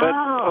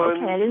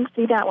 I didn't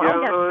see that one. Yeah,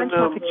 I've got a bunch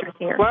more pictures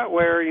here.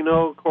 Flatware,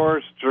 of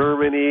course,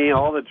 Germany,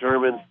 all the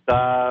German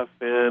stuff,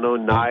 and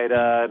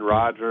Oneida and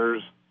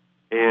Rogers,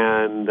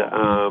 and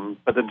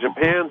but the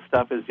Japan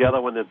stuff is the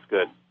other one that's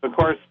good. Of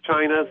course,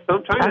 China has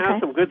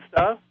some good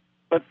stuff,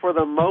 but for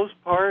the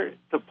most part,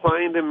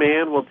 supply and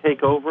demand will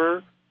take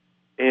over,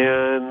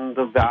 and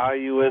the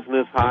value isn't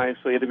as high,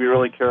 so you have to be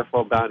really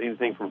careful about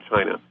anything from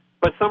China.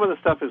 But some of the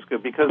stuff is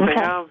good because they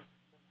have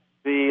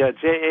the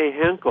J.A.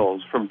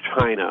 Henkel's from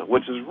China,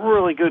 which is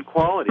really good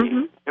quality.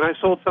 And I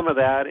sold some of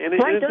that, and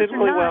it did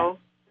really well,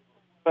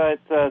 but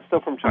still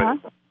from China.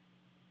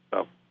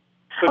 So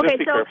just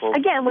be careful.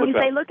 Again, when you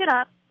say look it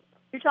up,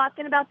 you're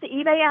talking about the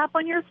eBay app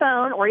on your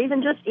phone or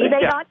even just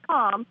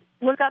eBay.com.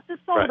 Look up the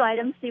sold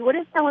item, see what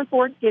it's selling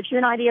for, gives you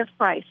an idea of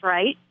price,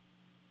 right?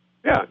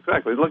 Yeah,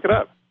 exactly. Look it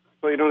up.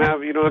 So you're not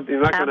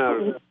going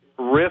to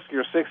risk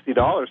your $60.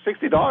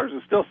 $60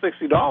 is still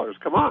 $60.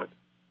 Come on.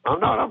 I'm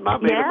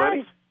not made of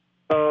money.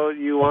 So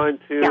you want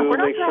to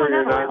make sure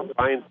you're not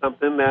buying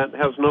something that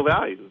has no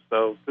value.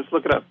 So just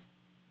look it up.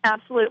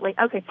 Absolutely.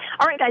 Okay.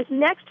 All right, guys.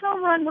 Next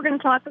home run, we're going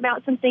to talk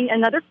about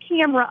another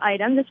camera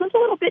item. This one's a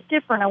little bit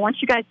different. I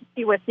want you guys to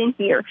see what's in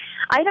here.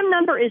 Item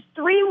number is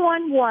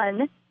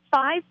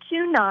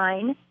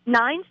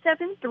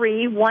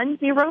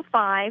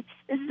 311-529-973-105.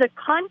 This is a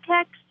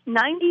Context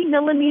 90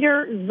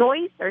 millimeter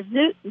Zeiss or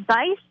Zeiss.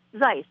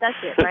 That's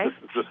it, right?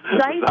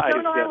 Zeiss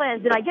sonar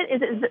lens. Did I get?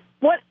 Is it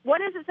what? What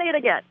does it say it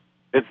again?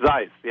 It's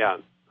Zeiss, yeah.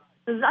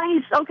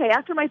 Zeiss. Okay,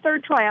 after my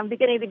third try, I'm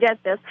beginning to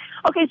get this.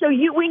 Okay, so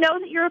we know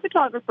that you're a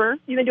photographer.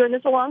 You've been doing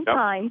this a long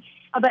time.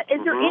 But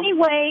is there any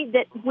way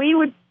that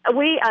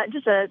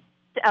just a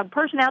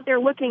person out there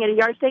looking at a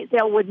yard estate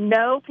sale would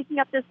know, picking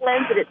up this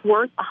lens, that it's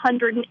worth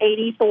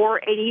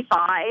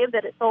 $184.85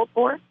 that it sold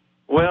for?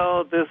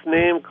 Well, this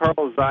name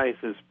Carl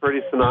Zeiss is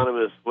pretty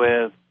synonymous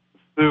with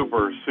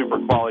super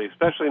quality,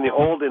 especially in the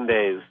olden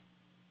days.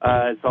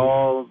 It's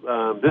all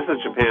this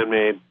is Japan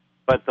made,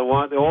 but the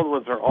old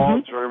ones are all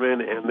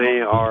German, and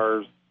they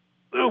are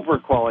super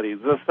quality.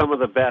 This is some of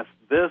the best.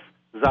 This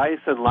Zeiss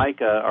and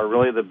Leica are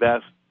really the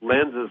best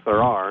lenses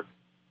there are.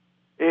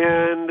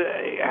 And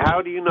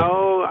how do you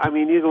know? I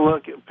mean, you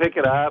can pick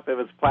it up. If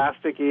it's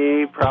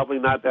plasticky, probably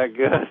not that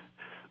good.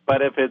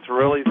 But if it's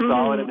really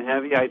solid and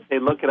heavy, I'd say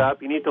look it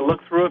up. You need to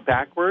look through it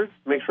backwards,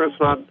 make sure it's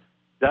not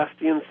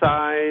dusty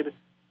inside,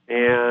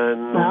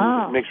 and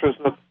make sure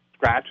there's no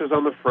scratches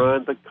on the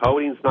front, the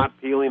coating's not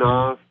peeling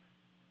off.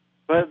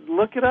 But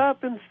look it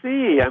up and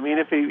see. I mean,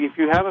 if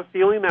you have a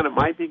feeling that it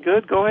might be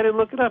good, go ahead and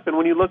look it up. And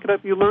when you look it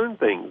up, you learn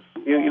things.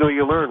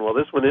 You learn, well,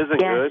 this one isn't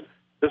good.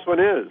 This one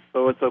is.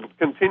 So it's a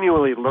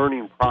continually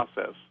learning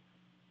process.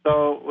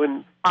 So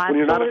when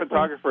you're not a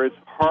photographer, it's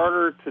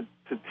harder to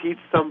teach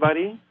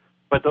somebody,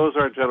 but those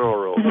are general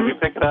rules. If you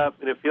pick it up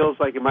and it feels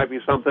like it might be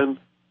something,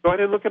 go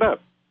ahead and look it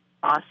up.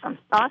 Awesome.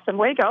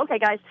 Way to go. Okay,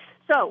 guys.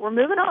 So we're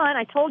moving on.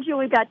 I told you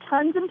we've got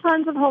tons and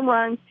tons of home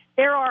runs.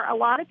 There are a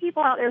lot of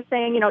people out there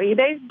saying,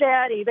 eBay's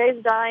dead,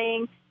 eBay's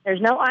dying,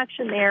 there's no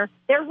action there.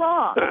 They're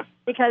wrong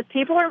because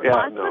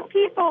lots of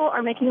people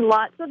are making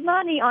lots of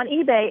money on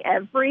eBay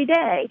every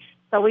day.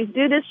 So we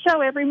do this show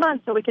every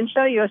month so we can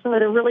show you some of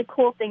the really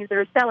cool things that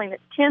are selling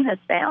that Tim has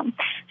found.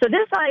 So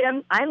this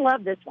item, I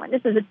love this one.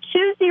 This is a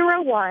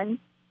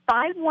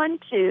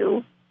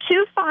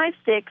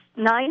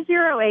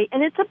 201-512-256-908,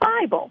 and it's a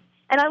Bible.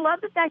 And I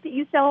love the fact that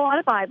you sell a lot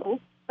of Bibles.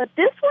 But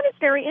this one is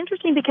very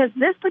interesting because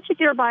this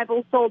particular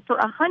Bible sold for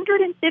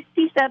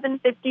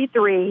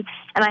 $157.53.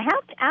 And I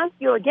have to ask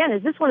you again,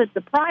 is this one a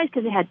surprise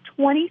because it had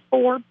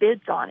 24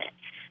 bids on it?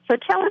 So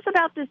tell us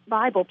about this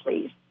Bible,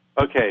 please.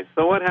 Okay,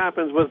 so what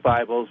happens with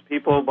Bibles?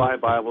 People buy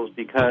Bibles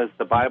because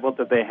the Bible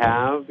that they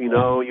have,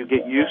 you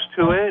get used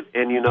to it,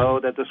 and you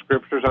know that the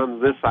Scripture's on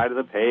this side of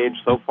the page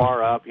so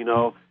far up, you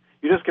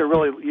just get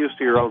really used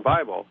to your own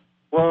Bible.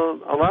 Well,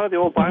 a lot of the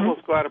old Bibles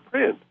go out of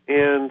print,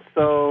 and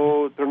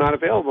so they're not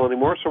available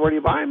anymore. So where do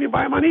you buy them? You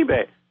buy them on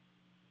eBay.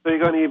 So you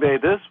go on eBay.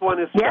 This one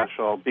is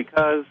special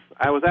because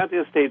I was at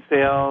the estate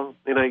sale,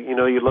 and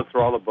you look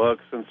through all the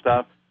books and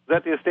stuff. I was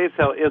at the estate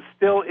sale. It's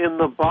still in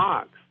the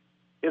box.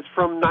 It's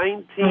from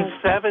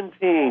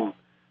 1917.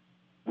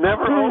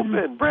 Never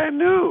opened. Brand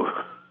new.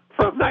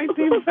 From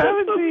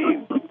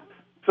 1917.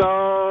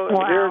 So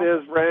here it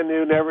is, brand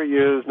new, never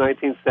used,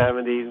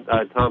 1970,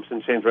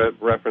 Thompson Chain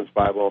Reference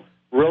Bible.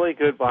 Really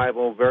good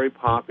Bible, very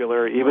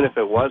popular. Even if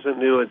it wasn't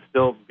new, it'd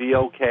still be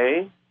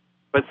okay.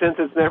 But since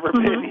it's never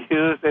been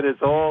used and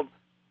it's old,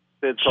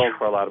 it sold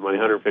for a lot of money,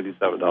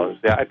 $157.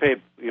 Yeah, I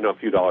paid a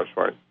few dollars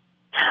for it.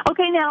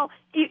 Okay, now,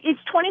 it's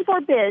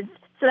 24 bids,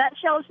 so that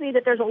shows me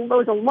that there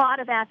was a lot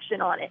of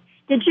action on it.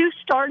 Did you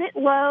start it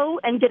low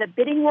and get a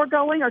bidding war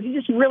going, or did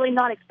you just really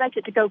not expect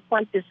it to go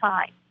quite this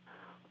high?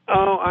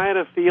 Oh, I had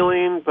a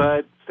feeling,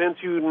 but since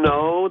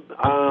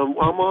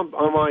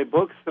on my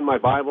books and my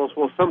Bibles,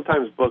 well,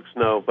 sometimes books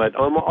no, but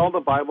on all the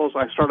Bibles,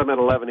 I start them at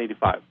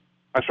 $11.85.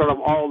 I start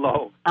them all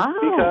low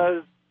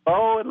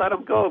and let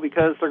them go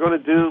because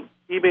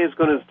eBay is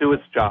going to do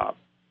its job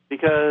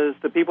because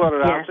the people that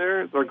are out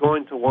there, they're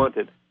going to want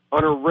it.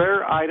 On a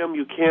rare item,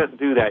 you can't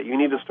do that. You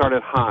need to start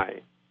it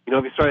high.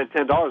 If you start at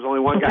 $10, only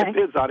one guy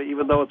bids on it,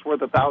 even though it's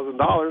worth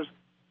 $1,000.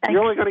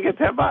 You're only going to get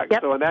 $10.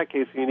 Yep. So in that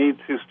case, you need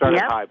to start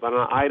it high. But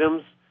on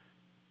items,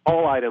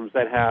 all items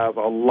that have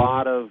a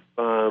lot of,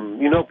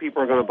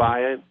 people are going to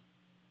buy it,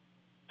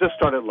 just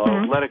start it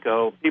low. Let it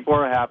go. People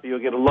are happy. You'll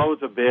get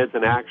loads of bids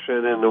and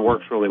action, and it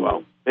works really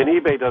well. And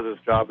eBay does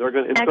its job.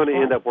 It's going to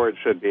end up where it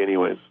should be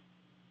anyways.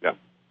 Yeah.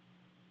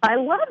 I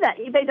love that.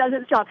 eBay does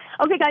its job.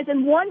 Okay, guys,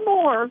 and one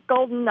more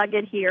golden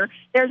nugget here.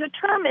 There's a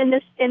term in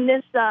this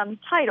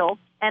title,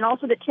 and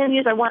also that Tim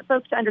used, I want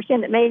folks to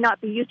understand that may not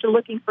be used to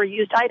looking for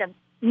used items.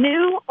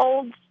 New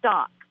old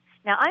stock.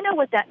 Now, I know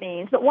what that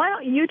means, but why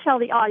don't you tell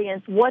the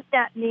audience what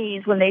that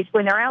means when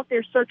they're out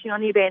there searching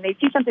on eBay and they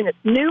see something that's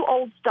new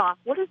old stock?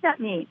 What does that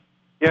mean?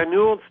 Yeah,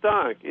 new old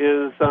stock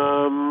is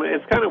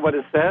it's kind of what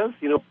it says.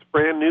 It's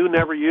brand new,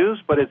 never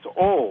used, but it's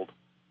old.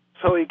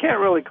 So you can't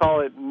really call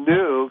it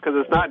new because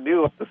it's not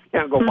new. You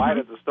can't go buy it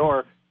at the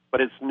store,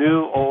 but it's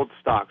new old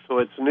stock. So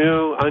it's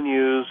new,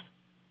 unused,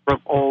 from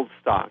old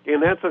stock.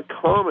 And that's a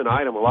common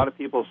item. A lot of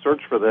people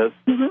search for this,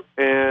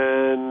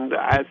 and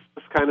it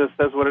just kind of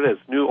says what it is,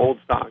 new old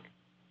stock.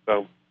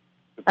 So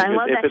I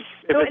love that.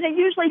 And it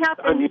usually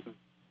happens.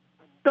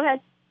 Go ahead.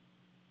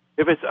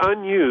 If it's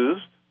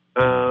unused,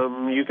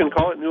 you can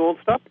call it new old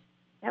stock.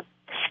 Yep.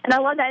 And I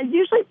love that.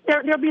 Usually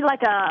there'll be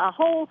like a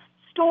whole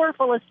store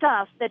full of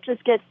stuff that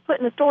just gets put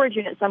in the storage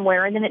unit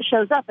somewhere, and then it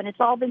shows up, and it's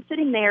all been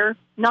sitting there,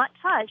 not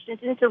touched.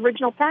 It's in its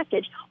original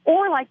package.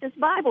 Or like this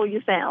Bible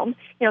you found.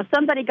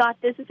 Somebody got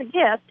this as a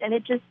gift, and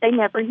they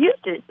never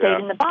used it. It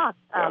stayed in the box.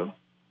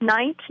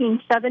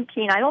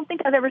 1917. I don't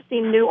think I've ever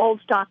seen new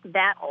old stock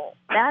that old.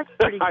 That's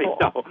pretty cool.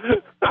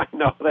 I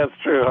know. That's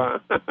true, huh?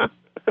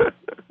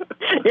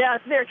 Yeah,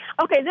 it's very.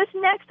 Okay, this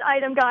next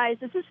item, guys,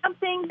 this is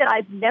something that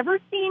I've never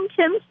seen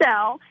Tim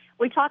sell.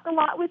 We talk a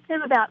lot with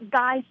Tim about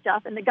guy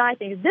stuff and the guy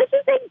things. This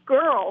is a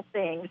girl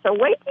thing, so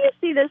wait till you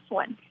see this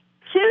one.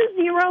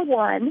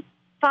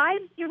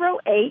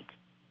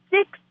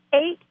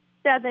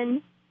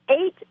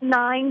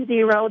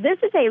 201-508-687-890. This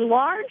is a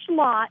large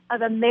lot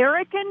of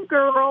American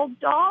Girl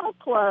doll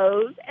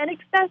clothes and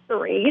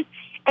accessories,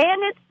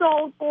 and it's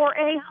sold for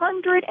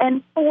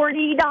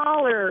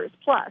 $140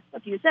 plus a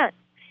few cents.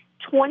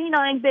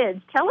 29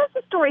 bids. Tell us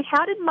the story.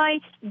 How did my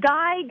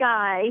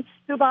guy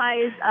who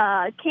buys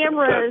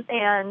cameras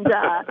and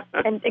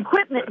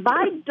equipment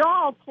buy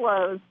doll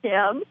clothes,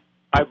 Tim?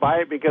 I buy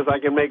it because I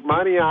can make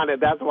money on it.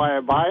 That's why I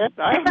buy it.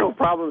 I have no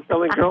problem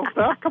selling girl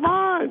stuff. Come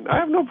on. I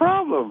have no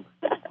problem.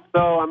 So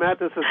I'm at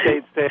this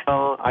estate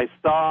sale. I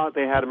saw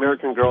they had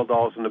American Girl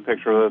dolls in the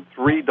picture with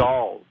 3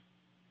 dolls.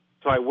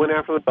 So I went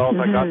after the dolls.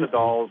 I got the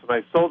dolls, and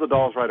I sold the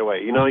dolls right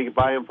away. You can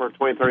buy them for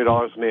 $20,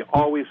 $30, and they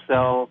always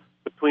sell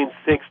between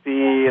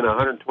 $60 and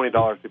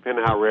 $120,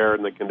 depending on how rare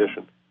and the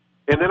condition.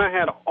 And then I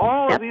had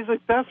all of these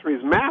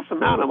accessories, mass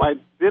amount of them. I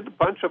did a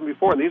bunch of them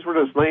before, and these were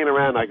just laying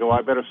around. I go,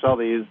 I better sell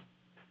these.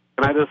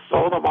 And I just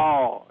sold them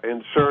all.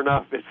 And sure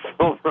enough, it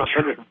sold for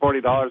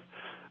 $140.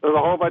 There's a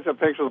whole bunch of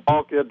pictures,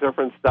 all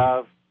different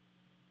stuff.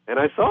 And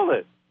I sold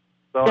it.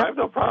 So I have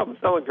no problem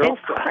selling girl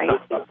stuff. Crazy.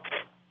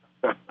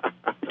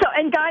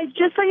 And guys,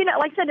 just so you know,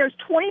 like I said, there's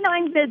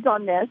 29 bids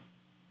on this.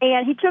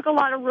 And he took a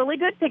lot of really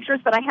good pictures,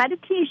 but I had to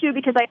tease you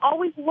because I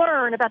always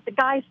learn about the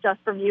guy stuff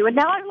from you. And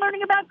now I'm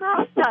learning about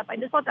girl stuff. I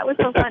just thought that was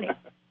so funny.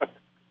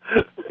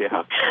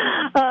 Yeah.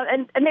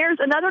 And there's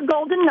another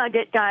golden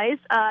nugget, guys.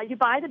 You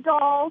buy the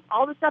dolls,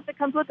 all the stuff that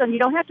comes with them. You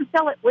don't have to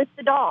sell it with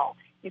the doll.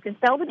 You can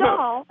sell the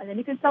doll, and then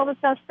you can sell the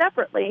stuff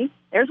separately.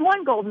 There's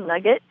one golden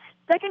nugget.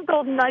 Second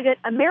golden nugget,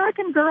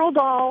 American Girl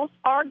dolls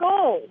are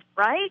gold,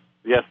 right?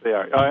 Yes, they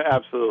are.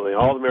 Absolutely.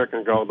 All the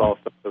American Girl doll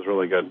stuff is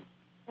really good.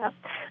 Yeah.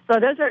 So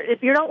those are.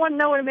 If you don't want to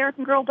know what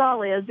American Girl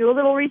doll is, do a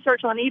little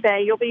research on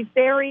eBay. You'll be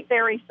very,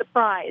 very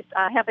surprised.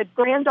 I have a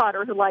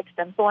granddaughter who likes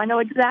them, so I know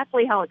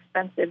exactly how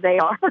expensive they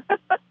are.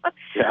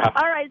 Yeah.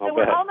 All right, so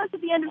we're almost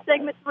at the end of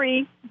segment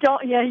 3.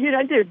 Don't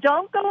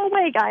go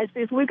away, guys,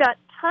 because we've got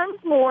tons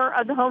more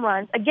of the home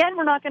runs. Again,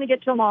 we're not going to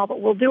get to them all,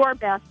 but we'll do our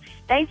best.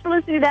 Thanks for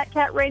listening to That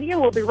Cat Radio.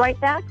 We'll be right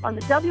back on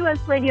the WS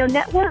Radio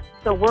Network,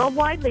 the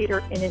worldwide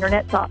leader in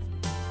Internet talk.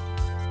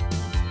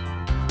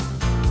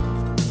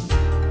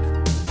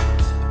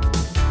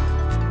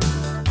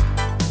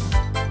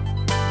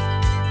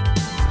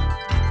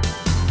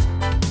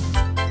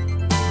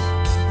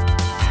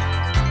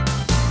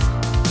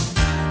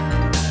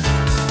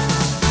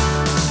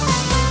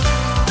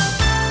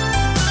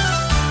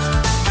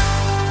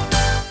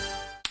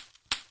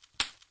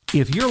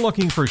 If you're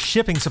looking for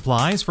shipping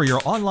supplies for your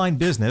online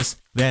business,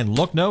 then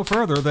look no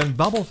further than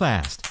Bubble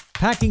Fast.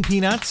 Packing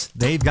peanuts,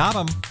 they've got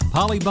them.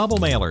 Poly bubble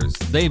mailers,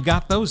 they've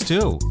got those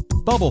too.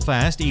 Bubble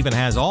Fast even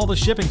has all the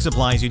shipping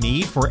supplies you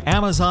need for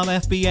Amazon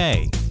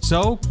FBA.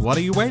 So, what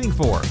are you waiting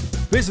for?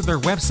 Visit their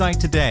website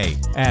today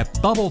at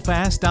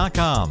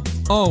bubblefast.com.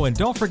 Oh, and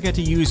don't forget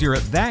to use your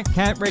That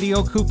Cat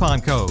Radio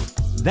coupon code.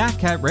 That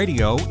Cat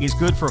Radio is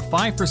good for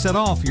 5%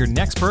 off your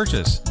next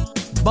purchase.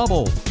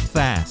 Bubble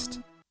Fast.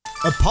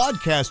 A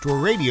podcast or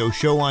radio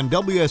show on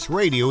WS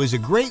Radio is a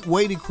great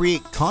way to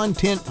create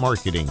content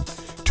marketing.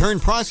 Turn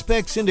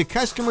prospects into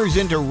customers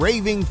into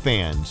raving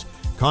fans.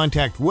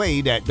 Contact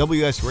Wade at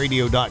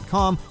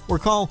WSRadio.com or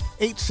call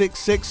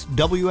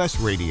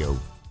 866-WS-RADIO.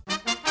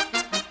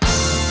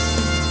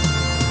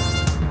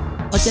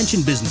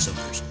 Attention business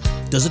owners.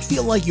 Does it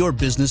feel like your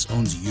business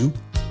owns you?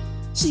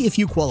 See if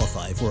you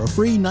qualify for a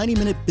free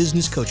 90-minute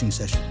business coaching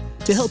session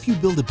to help you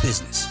build a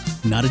business,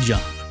 not a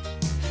job.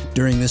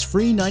 During this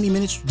free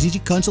 90-minute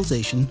strategic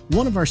consultation,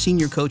 one of our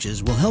senior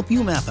coaches will help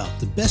you map out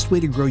the best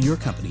way to grow your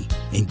company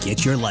and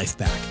get your life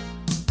back.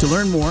 To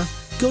learn more,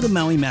 go to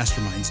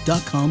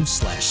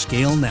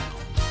MauiMasterminds.com/scale now.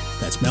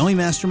 That's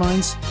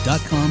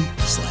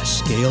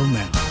MauiMasterminds.com/scale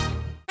now.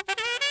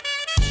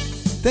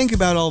 Think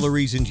about all the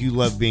reasons you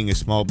love being a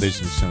small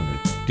business owner.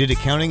 Did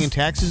accounting and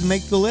taxes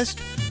make the list?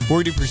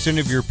 40%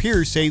 of your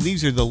peers say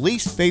these are the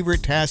least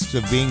favorite tasks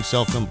of being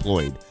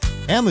self-employed.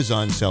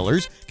 Amazon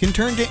sellers can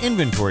turn to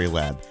Inventory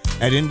Lab.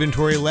 At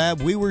Inventory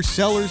Lab, we were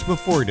sellers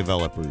before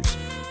developers.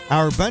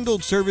 Our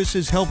bundled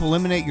services help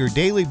eliminate your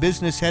daily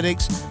business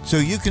headaches so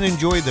you can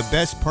enjoy the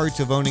best parts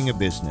of owning a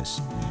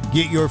business.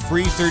 Get your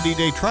free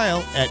 30-day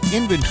trial at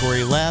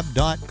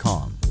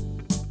InventoryLab.com.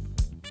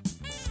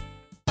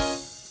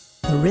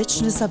 The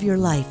richness of your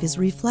life is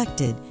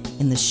reflected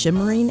in the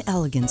shimmering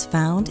elegance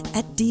found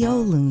at D.O.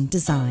 Loon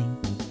Design.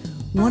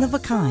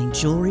 One-of-a-kind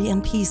jewelry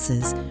and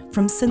pieces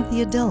from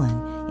Cynthia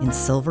Dillon in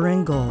silver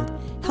and gold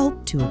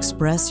help to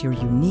express your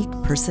unique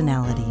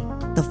personality.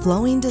 The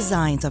flowing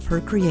designs of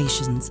her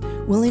creations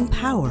will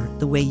empower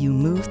the way you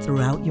move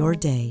throughout your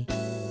day.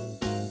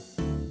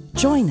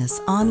 Join us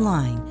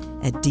online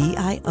at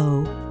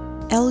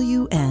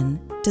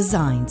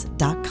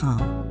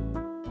DIOLUNdesigns.com.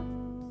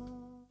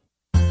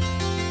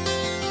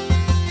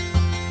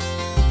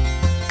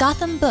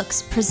 Gotham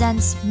Books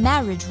presents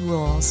Marriage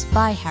Rules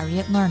by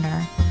Harriet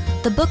Lerner.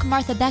 The book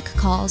Martha Beck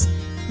calls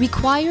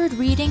required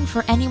reading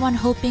for anyone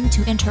hoping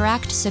to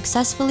interact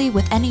successfully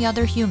with any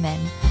other human,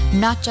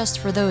 not just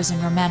for those in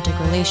romantic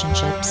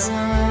relationships.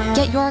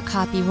 Get your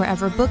copy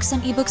wherever books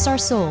and ebooks are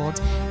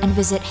sold, and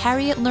visit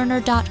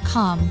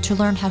harrietlerner.com to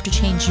learn how to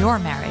change your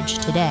marriage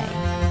today.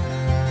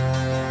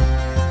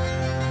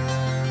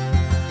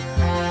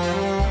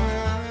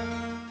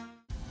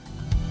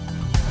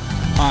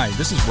 Hi,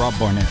 this is Rob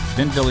Barnett,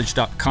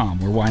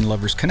 VinVillage.com, where wine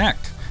lovers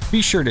connect.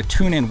 Be sure to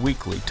tune in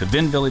weekly to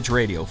Vin Village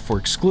Radio for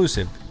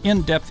exclusive,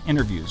 in-depth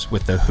interviews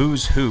with the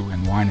who's who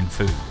in wine and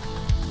food.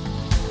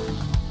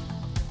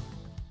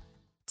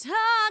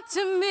 Talk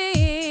to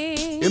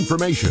me.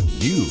 Information,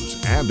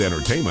 news, and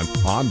entertainment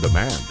on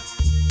demand.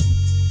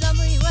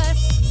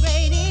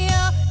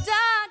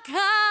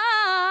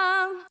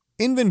 WSRadio.com.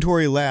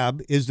 Inventory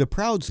Lab is the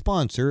proud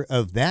sponsor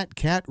of That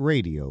Cat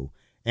Radio.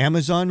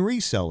 Amazon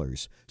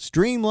resellers.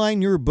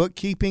 Streamline your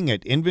bookkeeping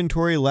at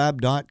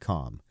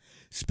inventorylab.com.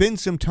 Spend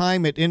some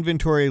time at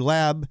Inventory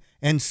Lab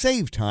and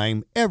save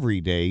time every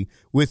day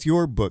with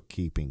your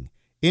bookkeeping.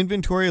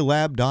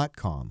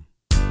 inventorylab.com.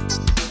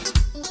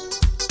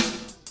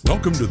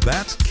 Welcome to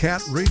That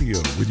Cat Radio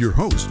with your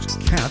host,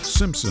 Cat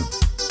Simpson.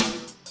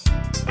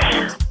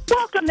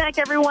 Welcome back,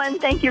 everyone.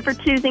 Thank you for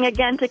choosing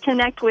again to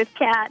connect with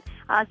Kat.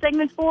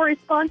 Segment 4 is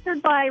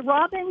sponsored by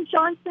Robin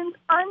Johnson's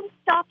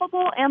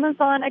Unstoppable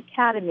Amazon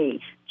Academy.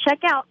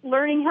 Check out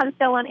learning how to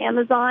sell on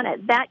Amazon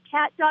at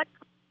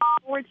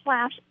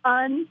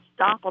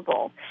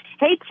thatcat.com/unstoppable.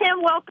 Hey,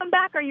 Tim, welcome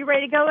back. Are you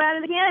ready to go at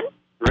it again?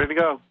 Ready to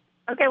go.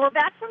 Okay, we're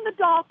back from the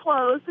doll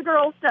clothes, the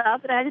girl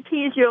stuff that I had to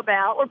tease you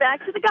about. We're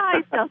back to the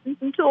guy stuff and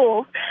some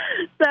tools.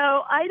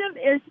 So item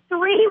is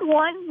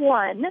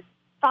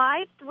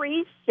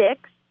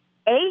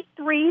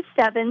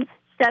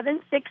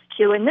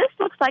 311-536-837-762, and this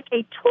looks like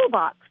a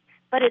toolbox,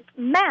 but it's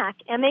MAC,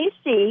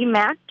 M-A-C,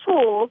 MAC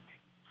Tools,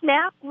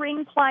 Snap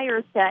Ring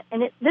Plier Set.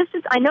 And this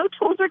is, I know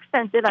tools are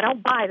expensive. I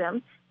don't buy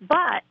them,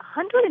 but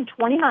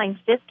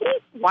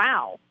 $129.50?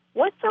 Wow.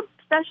 What's so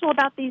special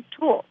about these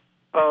tools?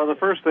 The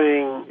first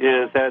thing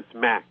is that's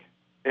MAC,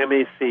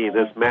 M-A-C,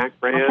 this MAC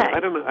brand. Okay. I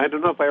don't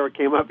know if I ever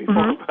came up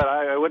before, but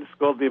I went to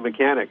school to be a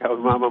mechanic.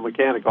 I'm a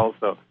mechanic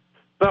also.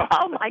 So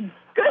oh, my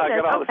goodness. I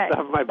got all this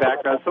stuff in my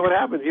background. So what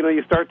happens,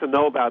 you start to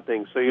know about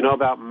things. So you know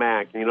about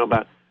MAC, and you know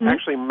about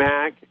actually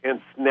MAC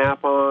and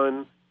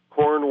Snap-on,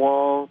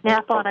 Cornwall.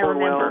 Snap-on, I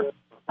remember.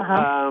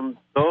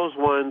 Those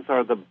ones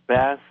are the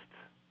best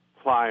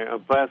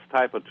best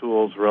type of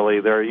tools,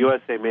 really. They're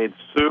USA-made,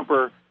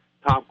 super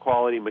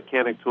top-quality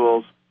mechanic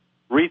tools.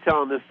 Retail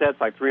on this set's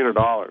like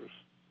 $300.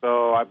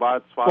 So I bought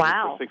it for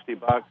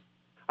 $60.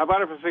 I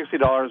bought it for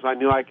 $60. I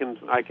knew I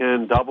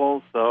can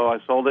double, so I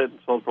sold it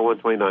for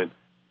 $129.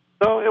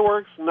 So it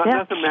works.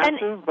 Nothing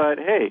massive, but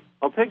hey,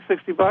 I'll take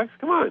 $60.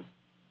 Come on,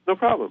 no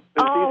problem.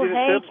 It's easy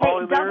to ship, all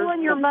in there.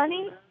 Doubling your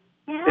money?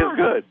 Yeah. It's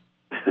good.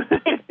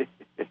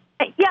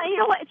 Yeah, you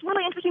know what? It's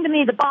really interesting to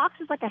me. The box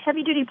is like a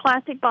heavy-duty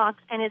plastic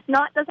box, and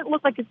doesn't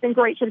look like it's been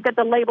great. She's got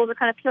the labels are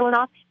kind of peeling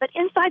off, but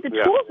inside the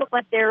tools look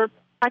like they're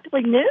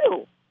practically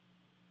new.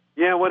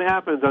 Yeah, what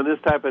happens on this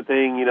type of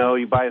thing,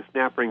 you buy a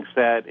snap ring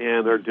set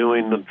and they're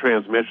doing the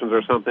transmissions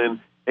or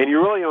something, and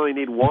you really only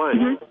need one.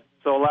 Mm-hmm.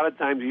 So a lot of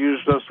times you use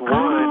just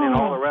one and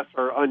all the rest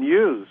are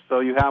unused.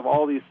 So you have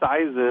all these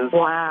sizes,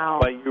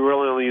 but you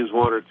really only use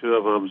one or two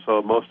of them,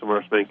 so most of them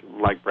are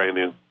like brand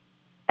new.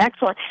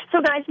 Excellent.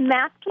 So, guys,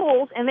 MAC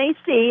Tools,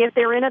 M-A-C, if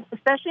they're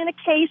especially in a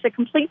case, a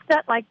complete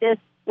set like this,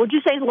 would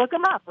you say look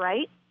them up,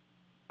 right?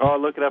 Oh,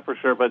 look it up for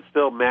sure, but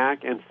still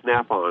MAC and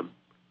Snap-on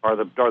are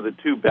the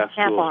two best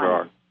tools there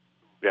are.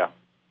 Yeah.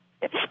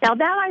 Now,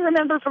 that I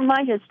remember from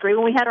my history.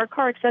 When we had our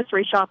car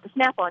accessory shop, the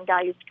Snap-on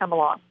guy used to come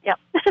along. Yep.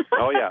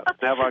 Oh, yeah,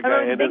 Snap-on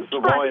guy. And it's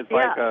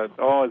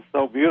it's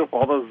so beautiful.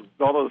 All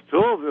those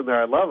tools in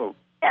there, I love them.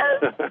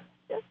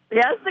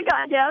 Yes, the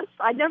guy. Yes,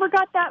 I never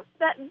got that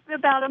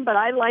about him, but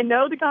I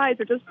know the guys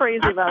are just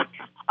crazy about it.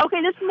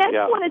 Okay, this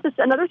next one is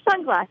another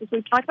sunglasses.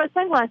 We've talked about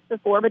sunglasses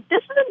before, but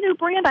this is a new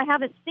brand I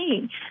haven't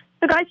seen.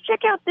 So, guys,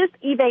 check out this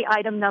eBay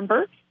item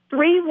number,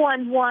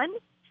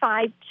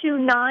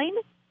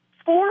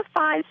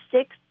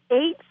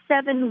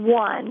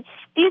 311-529-456871.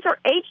 These are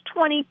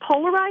H20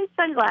 polarized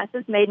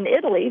sunglasses made in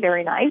Italy.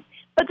 Very nice.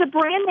 But the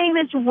brand name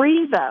is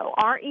Revo,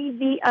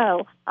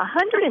 R-E-V-O,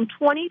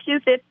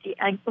 $122.50.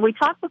 And we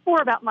talked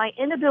before about my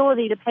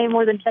inability to pay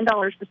more than $10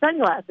 for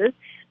sunglasses,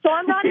 so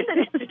I'm not in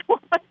this store.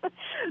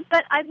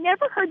 But I've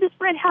never heard this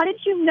brand. How did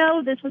you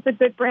know this was a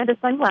good brand of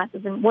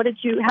sunglasses, and how'd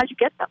you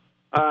get them?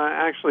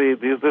 Actually,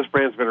 this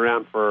brand's been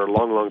around for a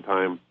long, long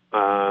time,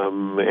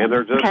 and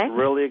they're just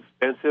really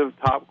expensive,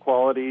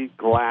 top-quality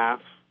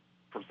glass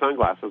for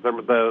sunglasses.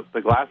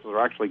 The glasses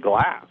are actually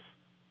glass.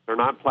 They're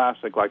not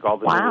plastic like all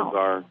the new ones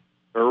are.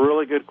 They're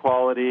really good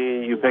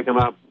quality. You pick them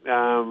up.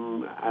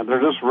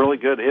 They're just really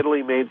good.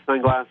 Italy-made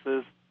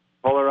sunglasses,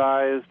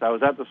 polarized. I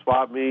was at the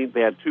swap meet.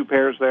 They had 2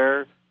 pairs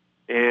there,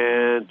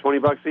 and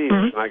 $20 each.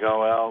 And I go,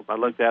 well, I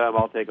looked at them.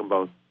 I'll take them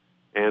both.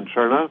 And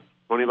sure enough,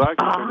 $20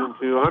 turned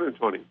into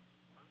 $120.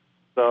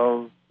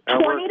 So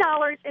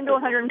 $20 into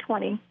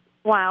 $120.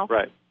 Wow.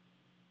 Right.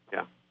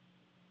 Yeah.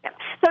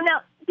 So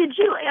now, did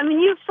you? I mean,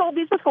 you've sold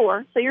these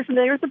before, so you're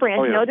familiar with the brand.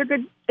 Oh, yeah. You know they're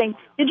good things.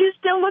 Did you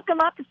still look them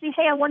up to see,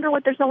 hey, I wonder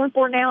what they're selling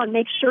for now, and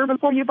make sure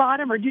before you bought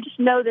them, or do you just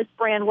know this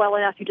brand well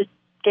enough you just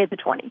gave the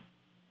 $20?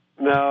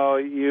 No,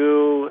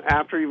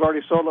 after you've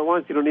already sold it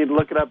once, you don't need to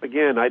look it up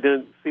again. I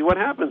didn't see what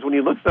happens when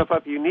you look stuff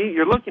up.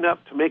 You're looking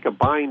up to make a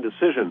buying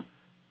decision.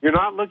 You're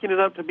not looking it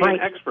up to be an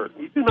expert.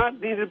 You do not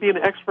need to be an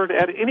expert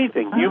at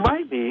anything. You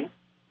might be,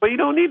 but you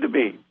don't need to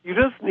be. You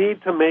just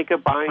need to make a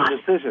buying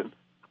decision.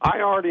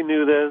 I already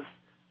knew this.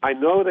 I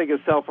know they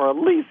could sell for at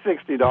least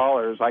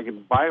 $60. I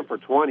could buy them for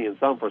 $20 and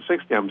sell them for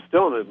 $60. I'm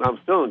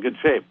still in good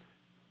shape.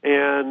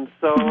 And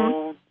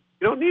so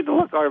you don't need to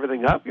look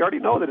everything up. You already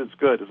know that it's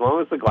good. As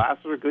long as the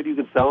glasses are good, you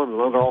can sell them. As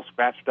long as they're all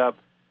scratched up.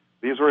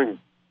 These are in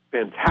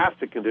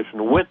fantastic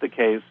condition with the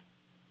case.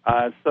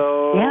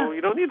 So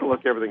you don't need to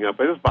look everything up.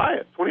 I just buy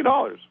it.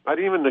 $20. I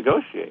didn't even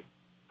negotiate.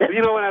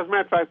 You know what? As a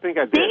matter of fact, I think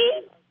I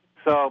did.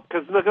 So,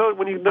 because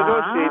when you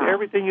negotiate,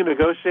 everything you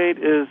negotiate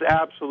is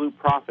absolute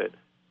profit.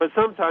 But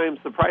sometimes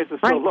the price is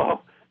so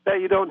low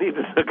that you don't need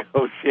to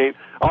negotiate.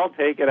 I'll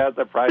take it at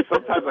the price.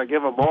 Sometimes I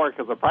give them more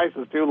because the price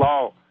is too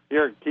low.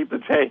 Here, keep the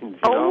change.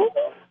 You know?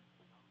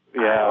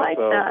 Yeah. I like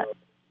that.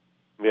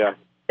 Yeah.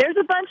 There's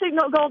a bunch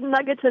of golden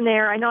nuggets in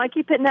there. I know I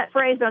keep hitting that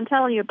phrase, but I'm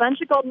telling you, a bunch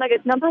of golden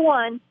nuggets. Number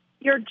one,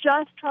 you're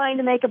just trying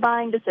to make a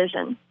buying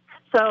decision.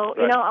 So,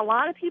 you know, a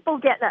lot of people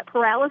get that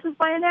paralysis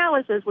by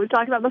analysis we've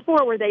talked about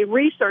before where they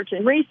research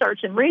and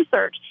research and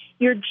research.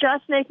 You're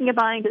just making a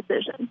buying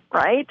decision,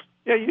 right?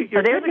 Yeah,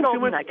 you're taking too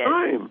much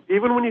time.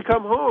 Even when you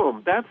come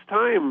home, that's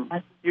time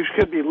you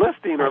should be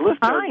listing or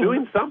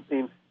doing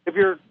something. If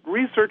you're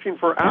researching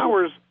for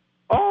hours,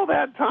 all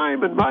that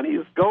time and money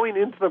is going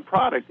into the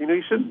product. You know,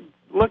 you should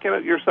look at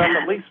it yourself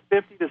at least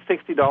 $50 to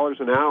 $60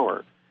 an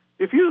hour.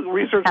 If you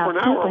research for an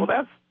hour,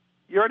 well,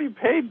 you already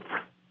paid.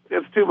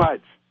 It's too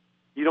much.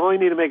 You only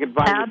need to make a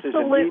buying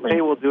decision. eBay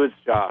will do its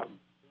job.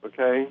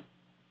 Okay.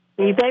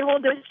 eBay will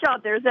do its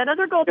job. There's that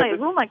other gold nugget.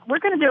 We're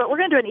going to do it. We're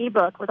going to do an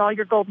ebook with all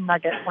your golden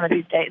nuggets one of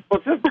these days.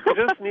 Well, you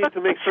just need to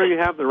make sure you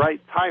have the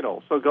right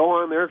title. So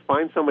go on there,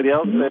 find somebody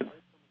else that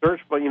search,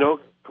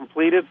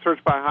 completed,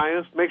 search by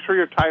highest. Make sure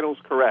your title's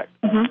correct.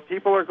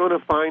 People are going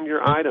to find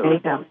your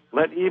items.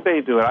 Let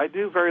eBay do it. I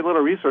do very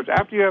little research.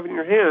 After you have it in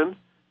your hand,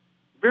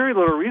 very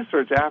little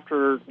research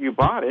after you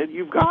bought it,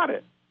 you've got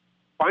it.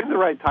 Find the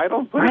right title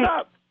and put it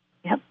up.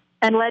 Yep.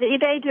 And let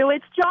eBay do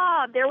its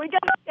job. There we go.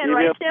 And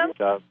right, Tim?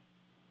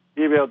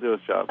 eBay will do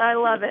its job. I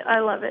love it. I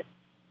love it.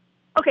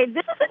 Okay,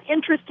 this is an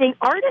interesting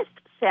artist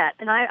set,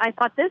 and I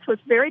thought this was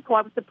very cool.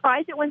 I was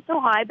surprised it went so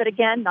high, but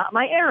again, not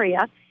my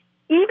area.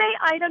 eBay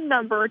item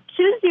number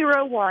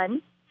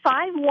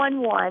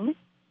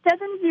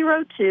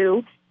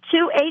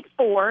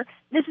 201-511-702-284.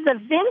 This is a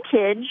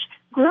vintage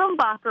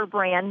Grumbacher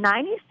brand,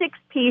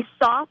 96-piece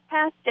soft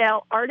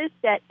pastel artist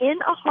set in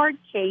a hard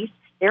case.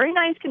 Very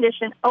nice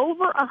condition,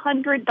 over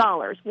 $100,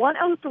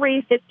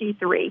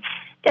 $103.53.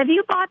 Have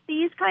you bought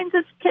these kinds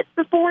of kits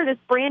before, this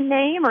brand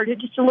name, or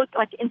did it just look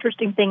like an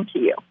interesting thing to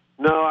you?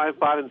 No, I've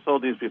bought and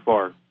sold these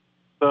before.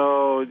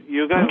 So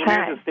you guys in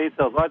the States,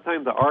 a lot of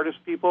times the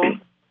artist people,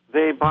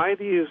 they buy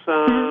these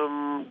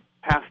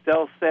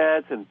pastel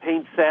sets and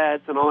paint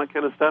sets and all that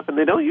kind of stuff, and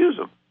they don't use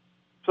them.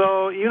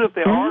 So even if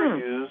they are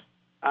used,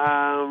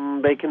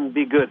 they can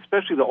be good,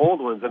 especially the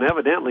old ones, and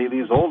evidently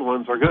these old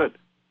ones are good.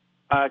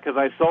 Because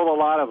I sold a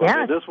lot of them,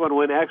 and this one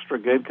went extra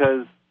good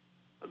because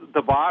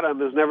the bottom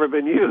has never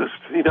been used,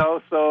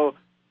 so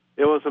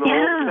it was an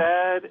old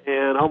set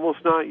and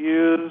almost not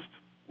used,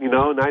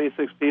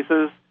 96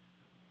 pieces.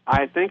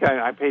 I think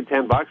I paid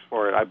 $10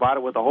 for it. I bought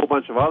it with a whole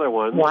bunch of other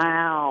ones.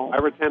 Wow.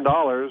 Over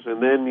 $10, and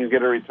then you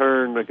get a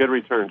good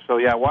return. So,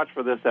 yeah, watch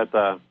for this at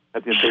the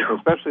estate,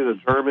 especially the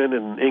German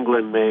and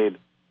England-made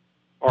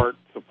art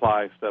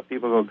supply stuff.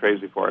 People go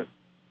crazy for it.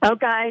 Oh,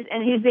 guys,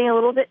 and he's being a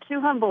little bit too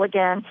humble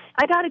again.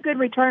 I got a good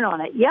return on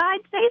it. Yeah,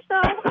 I'd say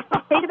so.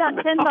 Paid about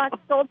 $10,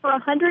 sold for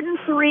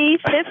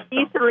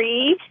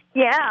 $103.53.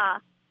 Yeah,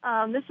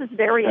 this is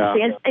very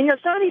interesting. And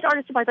some of these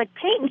art supplies, like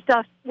paint and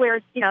stuff, where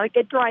it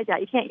dries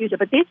out, you can't use it.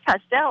 But these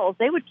pastels,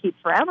 they would keep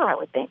forever, I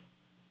would think.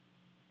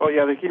 Oh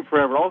yeah, they keep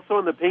forever. Also,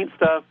 in the paint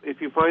stuff,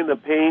 if you find the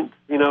paint,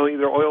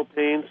 either oil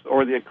paints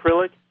or the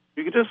acrylic,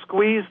 you can just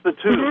squeeze the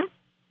tube.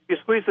 You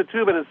squeeze the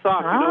tube and it's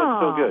soft. You know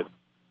it's so good.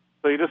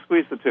 So you just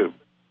squeeze the tube.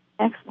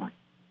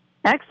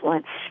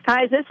 Excellent.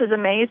 Guys, this is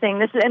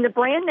amazing. And the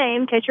brand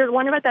name, in case you're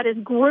wondering about that, is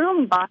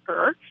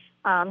Grumbacher.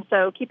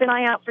 So keep an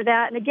eye out for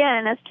that. And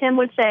again, as Tim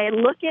would say,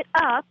 look it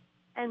up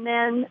and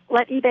then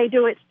let eBay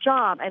do its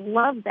job. I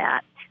love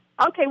that.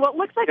 Okay, well, it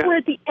looks like we're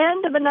at the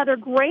end of another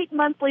great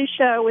monthly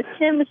show with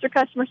Tim, Mr.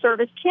 Customer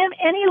Service. Tim,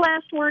 any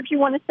last words you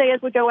want to say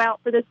as we go out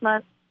for this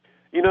month?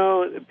 You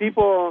know,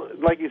 people,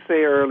 like you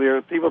say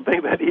earlier, people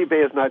think that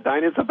eBay is not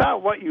dying. It's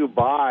about what you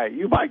buy.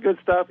 You buy good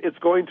stuff, it's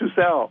going to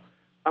sell.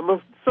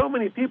 So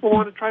many people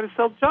want to try to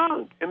sell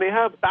junk, and they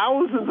have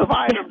thousands of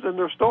items in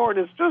their store, and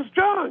it's just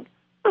junk.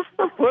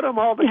 Put them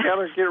all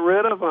together, get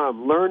rid of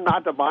them. Learn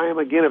not to buy them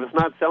again. If it's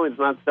not selling, it's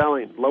not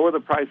selling. Lower the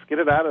price, get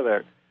it out of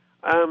there.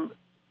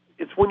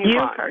 It's when you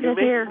buy. You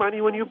make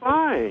money when you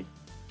buy.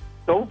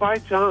 Don't buy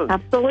junk.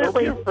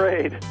 Absolutely. Don't be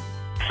afraid.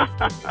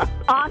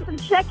 Awesome.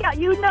 Check out,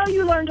 you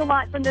learned a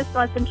lot from this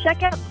lesson.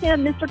 Check out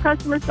Tim, Mr.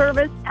 Customer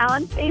Service,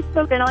 on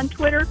Facebook and on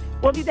Twitter.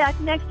 We'll be back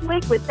next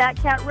week with That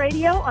Cat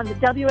Radio on the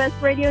WS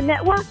Radio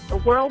Network, the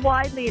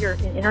worldwide leader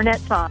in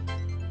Internet talk.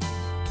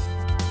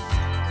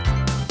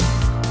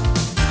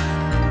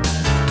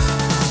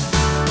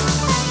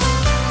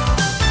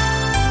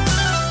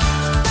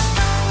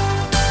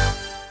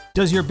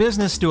 Does your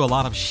business do a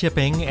lot of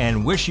shipping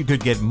and wish you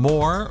could get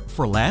more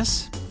for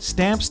less?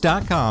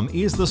 Stamps.com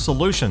is the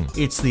solution.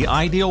 It's the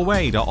ideal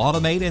way to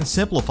automate and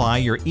simplify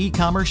your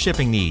e-commerce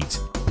shipping needs.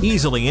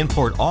 Easily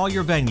import all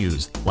your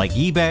venues like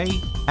eBay,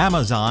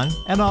 Amazon,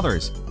 and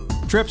others.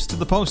 Trips to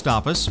the post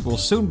office will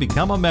soon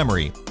become a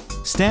memory.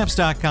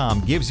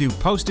 Stamps.com gives you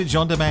postage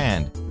on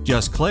demand.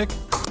 Just click,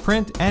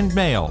 print, and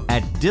mail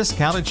at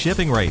discounted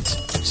shipping rates.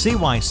 See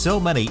why so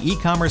many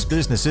e-commerce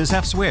businesses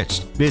have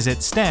switched.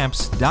 Visit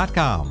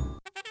Stamps.com.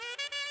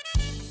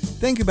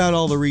 Think about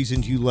all the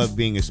reasons you love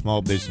being a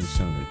small business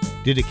owner.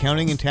 Did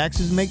accounting and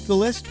taxes make the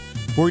list?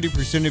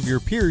 40% of your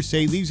peers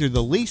say these are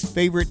the least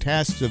favorite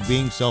tasks of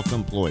being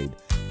self-employed.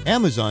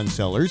 Amazon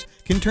sellers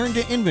can turn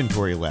to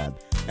Inventory Lab.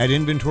 At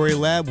Inventory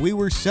Lab, we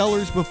were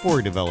sellers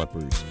before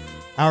developers.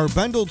 Our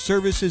bundled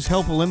services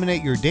help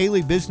eliminate your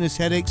daily business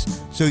headaches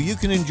so you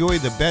can enjoy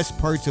the best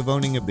parts of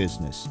owning a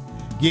business.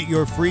 Get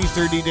your free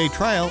 30-day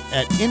trial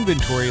at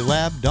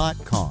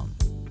InventoryLab.com.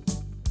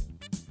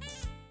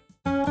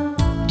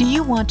 Do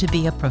you want to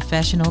be a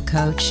professional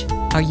coach?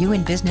 Are you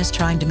in business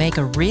trying to make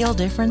a real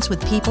difference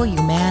with people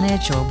you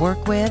manage or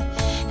work with?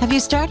 Have you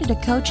started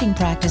a coaching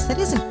practice that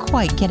isn't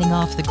quite getting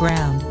off the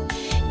ground?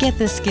 Get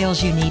the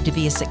skills you need to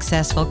be a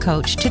successful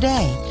coach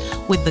today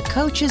with the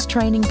Coaches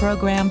Training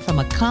Program from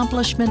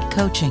Accomplishment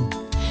Coaching.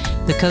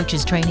 The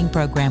Coaches Training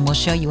Program will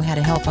show you how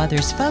to help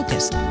others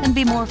focus and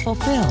be more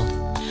fulfilled.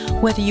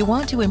 Whether you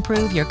want to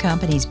improve your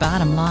company's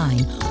bottom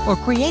line or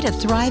create a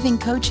thriving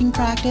coaching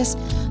practice,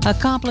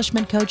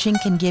 Accomplishment Coaching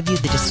can give you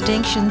the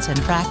distinctions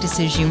and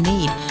practices you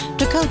need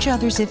to coach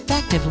others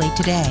effectively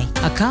today.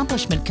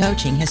 Accomplishment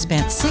Coaching has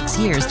spent 6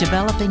 years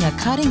developing a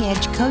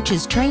cutting-edge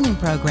coaches training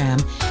program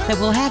that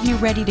will have you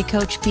ready to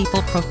coach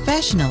people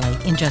professionally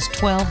in just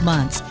 12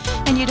 months,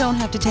 and you don't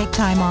have to take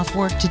time off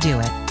work to do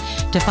it.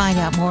 To find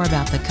out more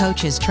about the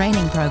Coaches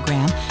Training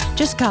Program,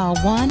 just call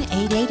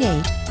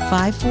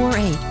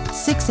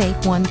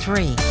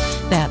 1-888-548-6813.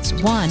 That's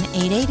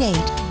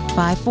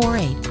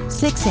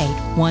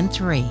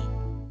 1-888-548-6813.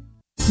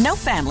 No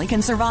family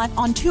can survive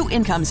on 2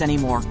 incomes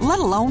anymore, let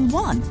alone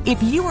 1.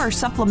 If you are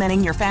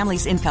supplementing your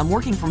family's income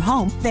working from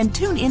home, then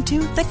tune into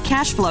The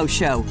Cash Flow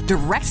Show,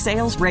 Direct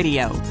Sales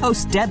Radio.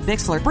 Host Deb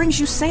Bixler brings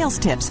you sales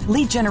tips,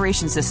 lead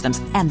generation systems,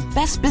 and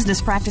best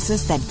business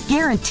practices that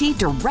guarantee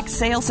direct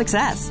sales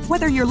success.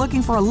 Whether you're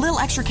looking for a little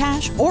extra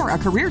cash or a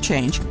career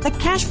change, The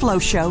Cash Flow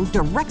Show,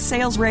 Direct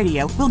Sales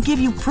Radio will give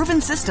you proven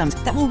systems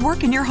that will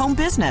work in your home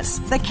business.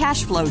 The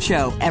Cash Flow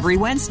Show, every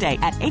Wednesday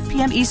at 8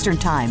 p.m. Eastern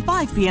Time,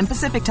 5 p.m.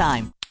 Pacific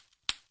Time.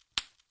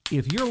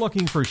 If you're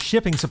looking for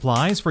shipping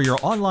supplies for your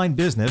online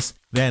business,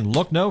 then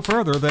look no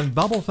further than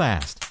Bubble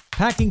Fast.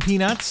 Packing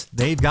peanuts,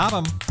 they've got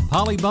them.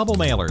 Poly bubble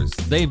mailers,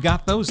 they've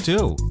got those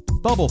too.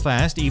 Bubble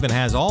Fast even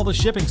has all the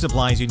shipping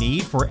supplies you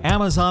need for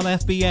Amazon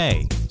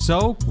FBA.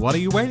 So, what are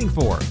you waiting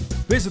for?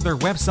 Visit their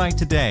website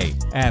today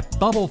at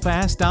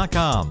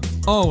bubblefast.com.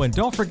 Oh, and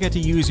don't forget to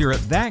use your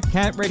That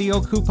Cat Radio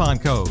coupon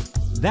code.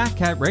 That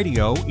Cat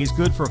Radio is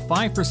good for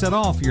 5%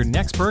 off your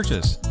next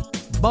purchase.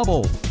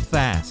 Bubble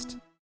Fast.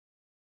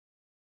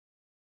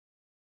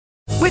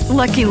 With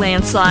Lucky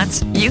Land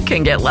Slots, you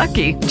can get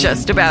lucky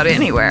just about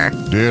anywhere.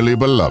 Dearly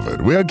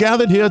beloved, we are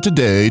gathered here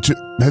today to...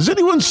 Has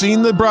anyone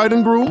seen the bride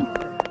and groom?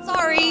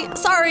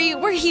 Sorry,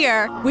 we're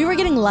here. We were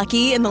getting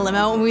lucky in the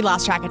limo and we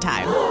lost track of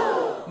time.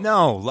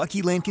 No,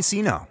 Lucky Land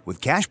Casino, with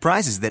cash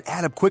prizes that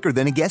add up quicker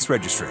than a guest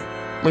registry.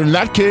 In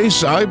that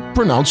case, I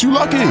pronounce you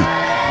lucky.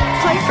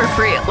 Play for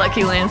free at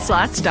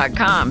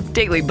LuckyLandSlots.com.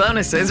 Daily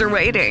bonuses are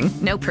waiting.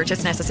 No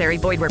purchase necessary.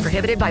 Void where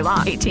prohibited by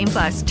law.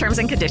 18+. Terms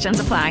and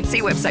conditions apply.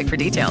 See website for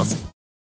details.